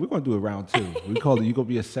 Yeah. Oh, we're gonna do it round 2. We call it. You're gonna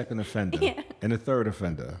be a second offender Yeah. and a third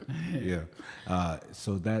offender. Yeah.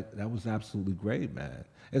 So that was absolutely great, man.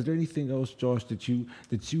 Is there anything else, Josh, that you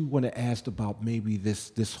want to ask about maybe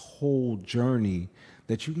this whole journey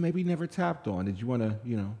that you maybe never tapped on? Did you want to,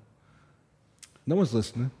 No one's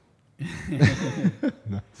listening.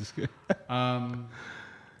 No, just kidding.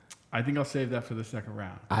 I think I'll save that for the second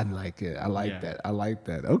round. I like it. I like Yeah. that. I like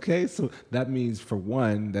that. Okay, so that means for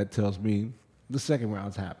one, that tells me the second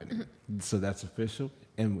round's happening. So that's official,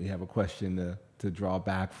 and we have a question to draw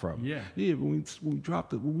back from. Yeah. When we dropped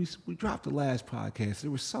the last podcast, there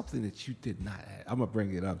was something that you did not add. I'm gonna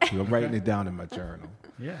bring it up to you. I'm writing it down in my journal.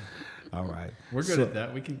 Yeah. All right. We're good at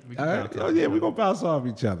that. We can All right. bounce Oh off yeah, each we're other. gonna bounce off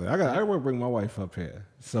each other. I want to bring my wife up here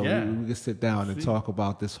so Yeah. we can sit down and See? talk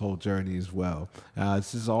about this whole journey as well.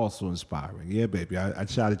 This is also inspiring. Yeah, baby, I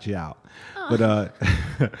shouted you out, but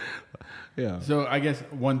yeah. So I guess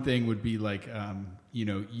one thing would be like,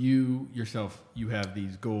 you yourself, you have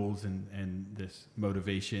these goals and this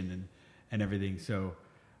motivation and everything. So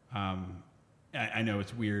I know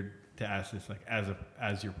it's weird to ask this like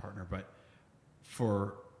as your partner, but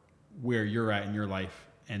for where you're at in your life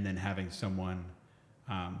and then having someone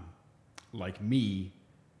like me,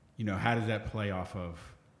 how does that play off of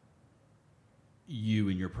you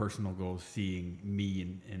and your personal goals, seeing me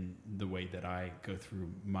in the way that I go through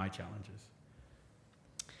my challenges?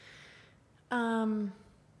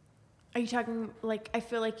 Are you talking like, I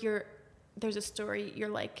feel like there's a story you're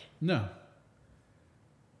like, no.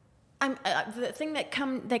 The thing that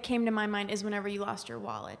came to my mind is whenever you lost your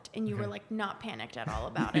wallet and you were like not panicked at all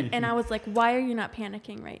about it. And I was like, why are you not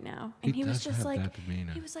panicking right now? And he was just like,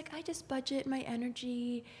 I just budget my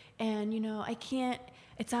energy and, I can't,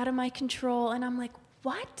 it's out of my control. And I'm like,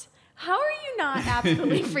 what? How are you not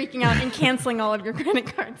absolutely freaking out and canceling all of your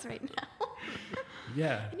credit cards right now?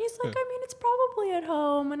 Yeah. And he's like, it's probably at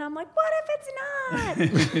home. And I'm like, what if it's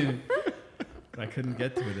not? I couldn't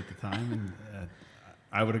get to it at the time. And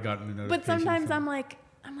I would have gotten a notification. But sometimes I'm like,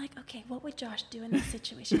 okay, what would Josh do in this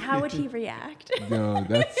situation? How would he react? No,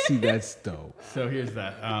 that's dope. So here's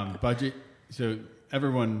that budget. So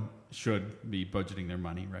everyone should be budgeting their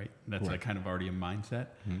money, right? That's like kind of already a mindset.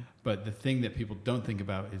 Mm-hmm. But the thing that people don't think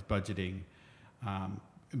about is budgeting.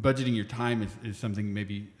 Budgeting your time is something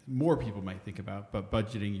maybe more people might think about, but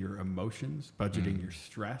budgeting your emotions, budgeting your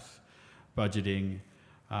stress, budgeting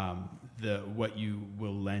what you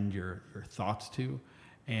will lend your thoughts to.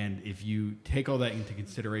 And if you take all that into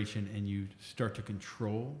consideration and you start to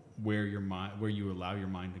control where you allow your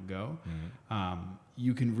mind to go,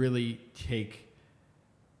 you can really take.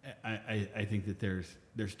 I think that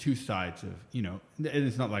there's two sides of, and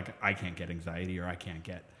it's not like I can't get anxiety or I can't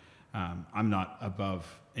get. I'm not above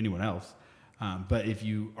anyone else, but if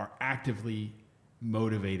you are actively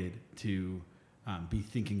motivated to be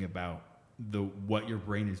thinking about what your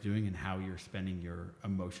brain is doing and how you're spending your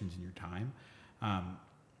emotions and your time,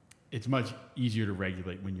 it's much easier to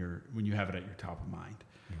regulate when you have it at your top of mind.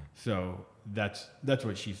 Yeah. So that's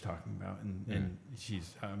what she's talking about, and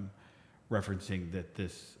she's referencing that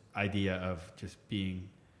this idea of just being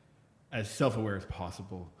as self-aware as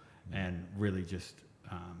possible and really just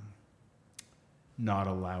not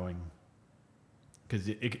allowing, because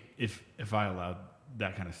if I allowed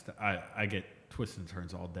that kind of stuff, I get twists and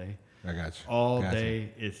turns all day. I got you. All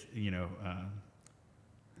day is,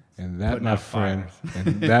 and that, my friend,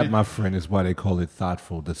 my friend, is why they call it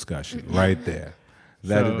thoughtful discussion, right there.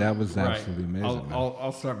 That was absolutely amazing.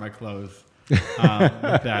 I'll start my close with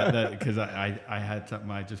that because I had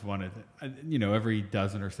something I just wanted. Every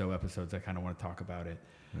dozen or so episodes, I kind of want to talk about it.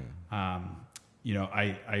 Yeah.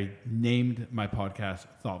 I named my podcast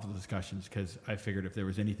Thoughtful Discussions because I figured if there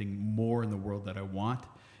was anything more in the world that I want,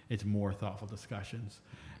 it's more thoughtful discussions.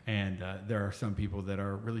 And there are some people that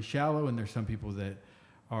are really shallow, and there's some people that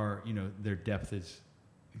are, their depth it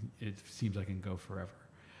seems like it can go forever.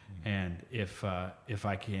 Mm-hmm. And if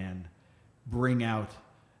I can bring out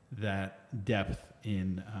that depth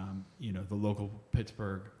in, the local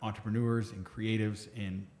Pittsburgh entrepreneurs and creatives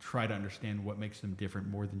and try to understand what makes them different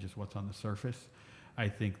more than just what's on the surface, I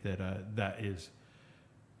think that that is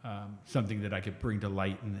something that I could bring to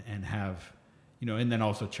light and have, and then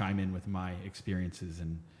also chime in with my experiences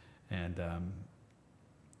and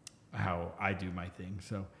how I do my thing.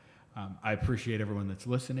 So I appreciate everyone that's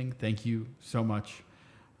listening. Thank you so much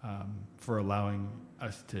for allowing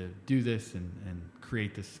us to do this and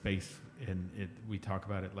create this space. And we talk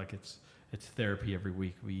about it like it's therapy every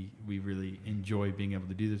week. We really enjoy being able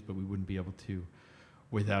to do this, but we wouldn't be able to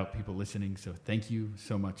without people listening. So thank you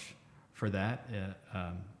so much for that.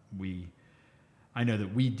 I know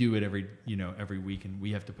that we do it every week, and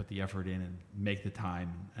we have to put the effort in and make the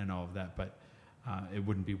time and all of that, but it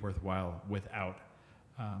wouldn't be worthwhile without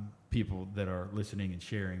people that are listening and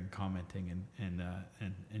sharing, commenting,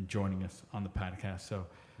 and joining us on the podcast.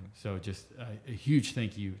 So just a huge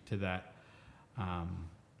thank you to that.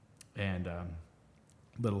 And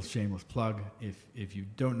little shameless plug, if you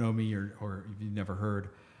don't know me or if you've never heard,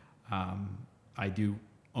 I do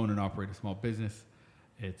own and operate a small business.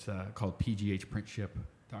 It's called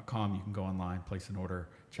pghprintship.com. You can go online, place an order,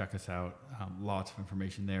 check us out. Lots of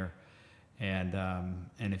information there. And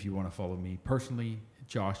if you want to follow me personally,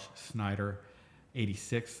 Josh Snyder,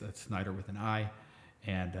 86. That's Snyder with an I.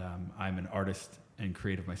 And I'm an artist and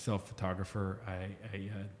creative myself, photographer. I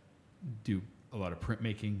do a lot of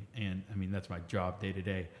printmaking, and I mean that's my job day to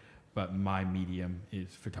day. But my medium is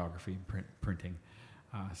photography and printing.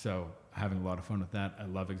 So having a lot of fun with that. I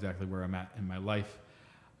love exactly where I'm at in my life.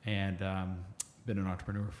 And been an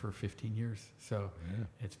entrepreneur for 15 years. So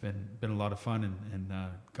it's been a lot of fun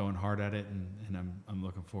and going hard at it. And I'm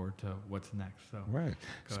looking forward to what's next. So right.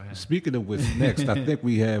 Go ahead. Speaking of what's next, I think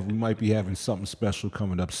we might be having something special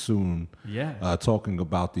coming up soon. Yeah. Talking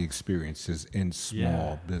about the experiences in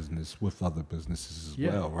small business with other businesses as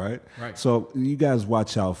well. Right. Right. So you guys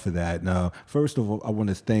watch out for that. Now, first of all, I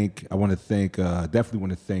definitely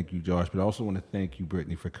want to thank you, Josh, but I also want to thank you,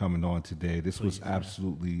 Brittany, for coming on today. This was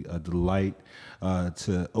absolutely a delight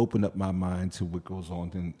to open up my mind to what goes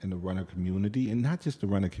on in the runner community, and not just the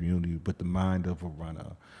runner community, but the mind of a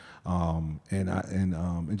runner,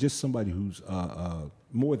 and just somebody who's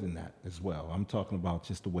more than that as well. I'm talking about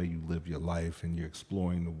just the way you live your life and you're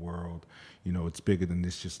exploring the world. You know, it's bigger than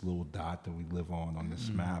this just little dot that we live on this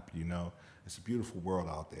map. You know, it's a beautiful world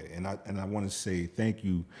out there, and I want to say thank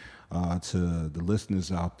you to the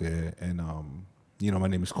listeners out there. And you know, my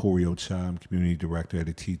name is Corey Ochai. I'm community director at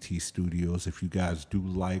the TT Studios. If you guys do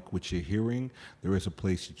like what you're hearing, there is a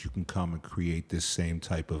place that you can come and create this same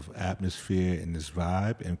type of atmosphere and this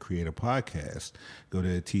vibe and create a podcast. Go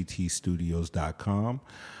to ttstudios.com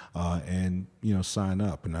and, you know, sign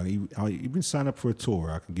up. And I'll even sign up for a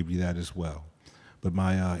tour. I can give you that as well. But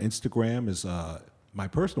my Instagram is, my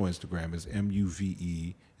personal Instagram is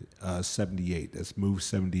MUVE 78. That's Move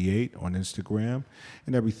 78 on Instagram,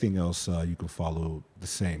 and everything else you can follow the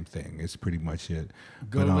same thing. It's pretty much it.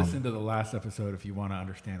 Go listen to the last episode if you want to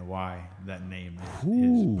understand why that name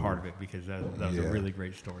is part of it, because that was a really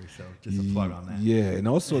great story. So just a plug on that. Yeah, and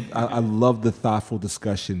also I love the thoughtful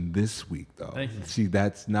discussion this week, though. Thank you. See,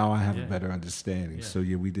 that's now I have a better understanding. Yeah. So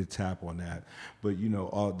we did tap on that. But you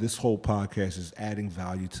know, this whole podcast is adding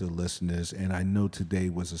value to the listeners, and I know today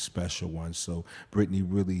was a special one. So Brittany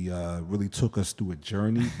really took us through a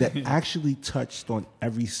journey that actually touched on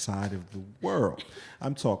every side of the world.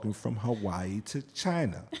 I'm talking from Hawaii to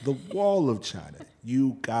China, the Wall of China.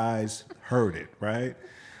 You guys heard it, right?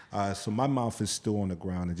 So my mouth is still on the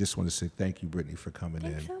ground. I just want to say thank you, Brittany, for coming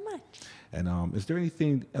in. Thanks so much. And is there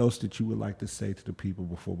anything else that you would like to say to the people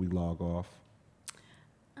before we log off?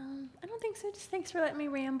 I don't think so. Just thanks for letting me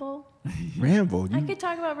ramble. Ramble? I could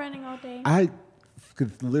talk about running all day. I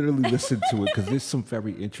could literally listen to it because there's some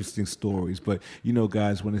very interesting stories. But, you know,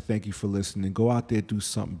 guys, want to thank you for listening. Go out there, do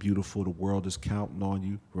something beautiful. The world is counting on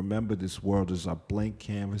you. Remember, this world is a blank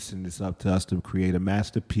canvas, and it's up to us to create a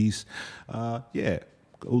masterpiece. Go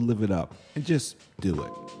live it up and just do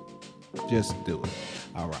it. Just do it.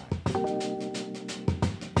 All right.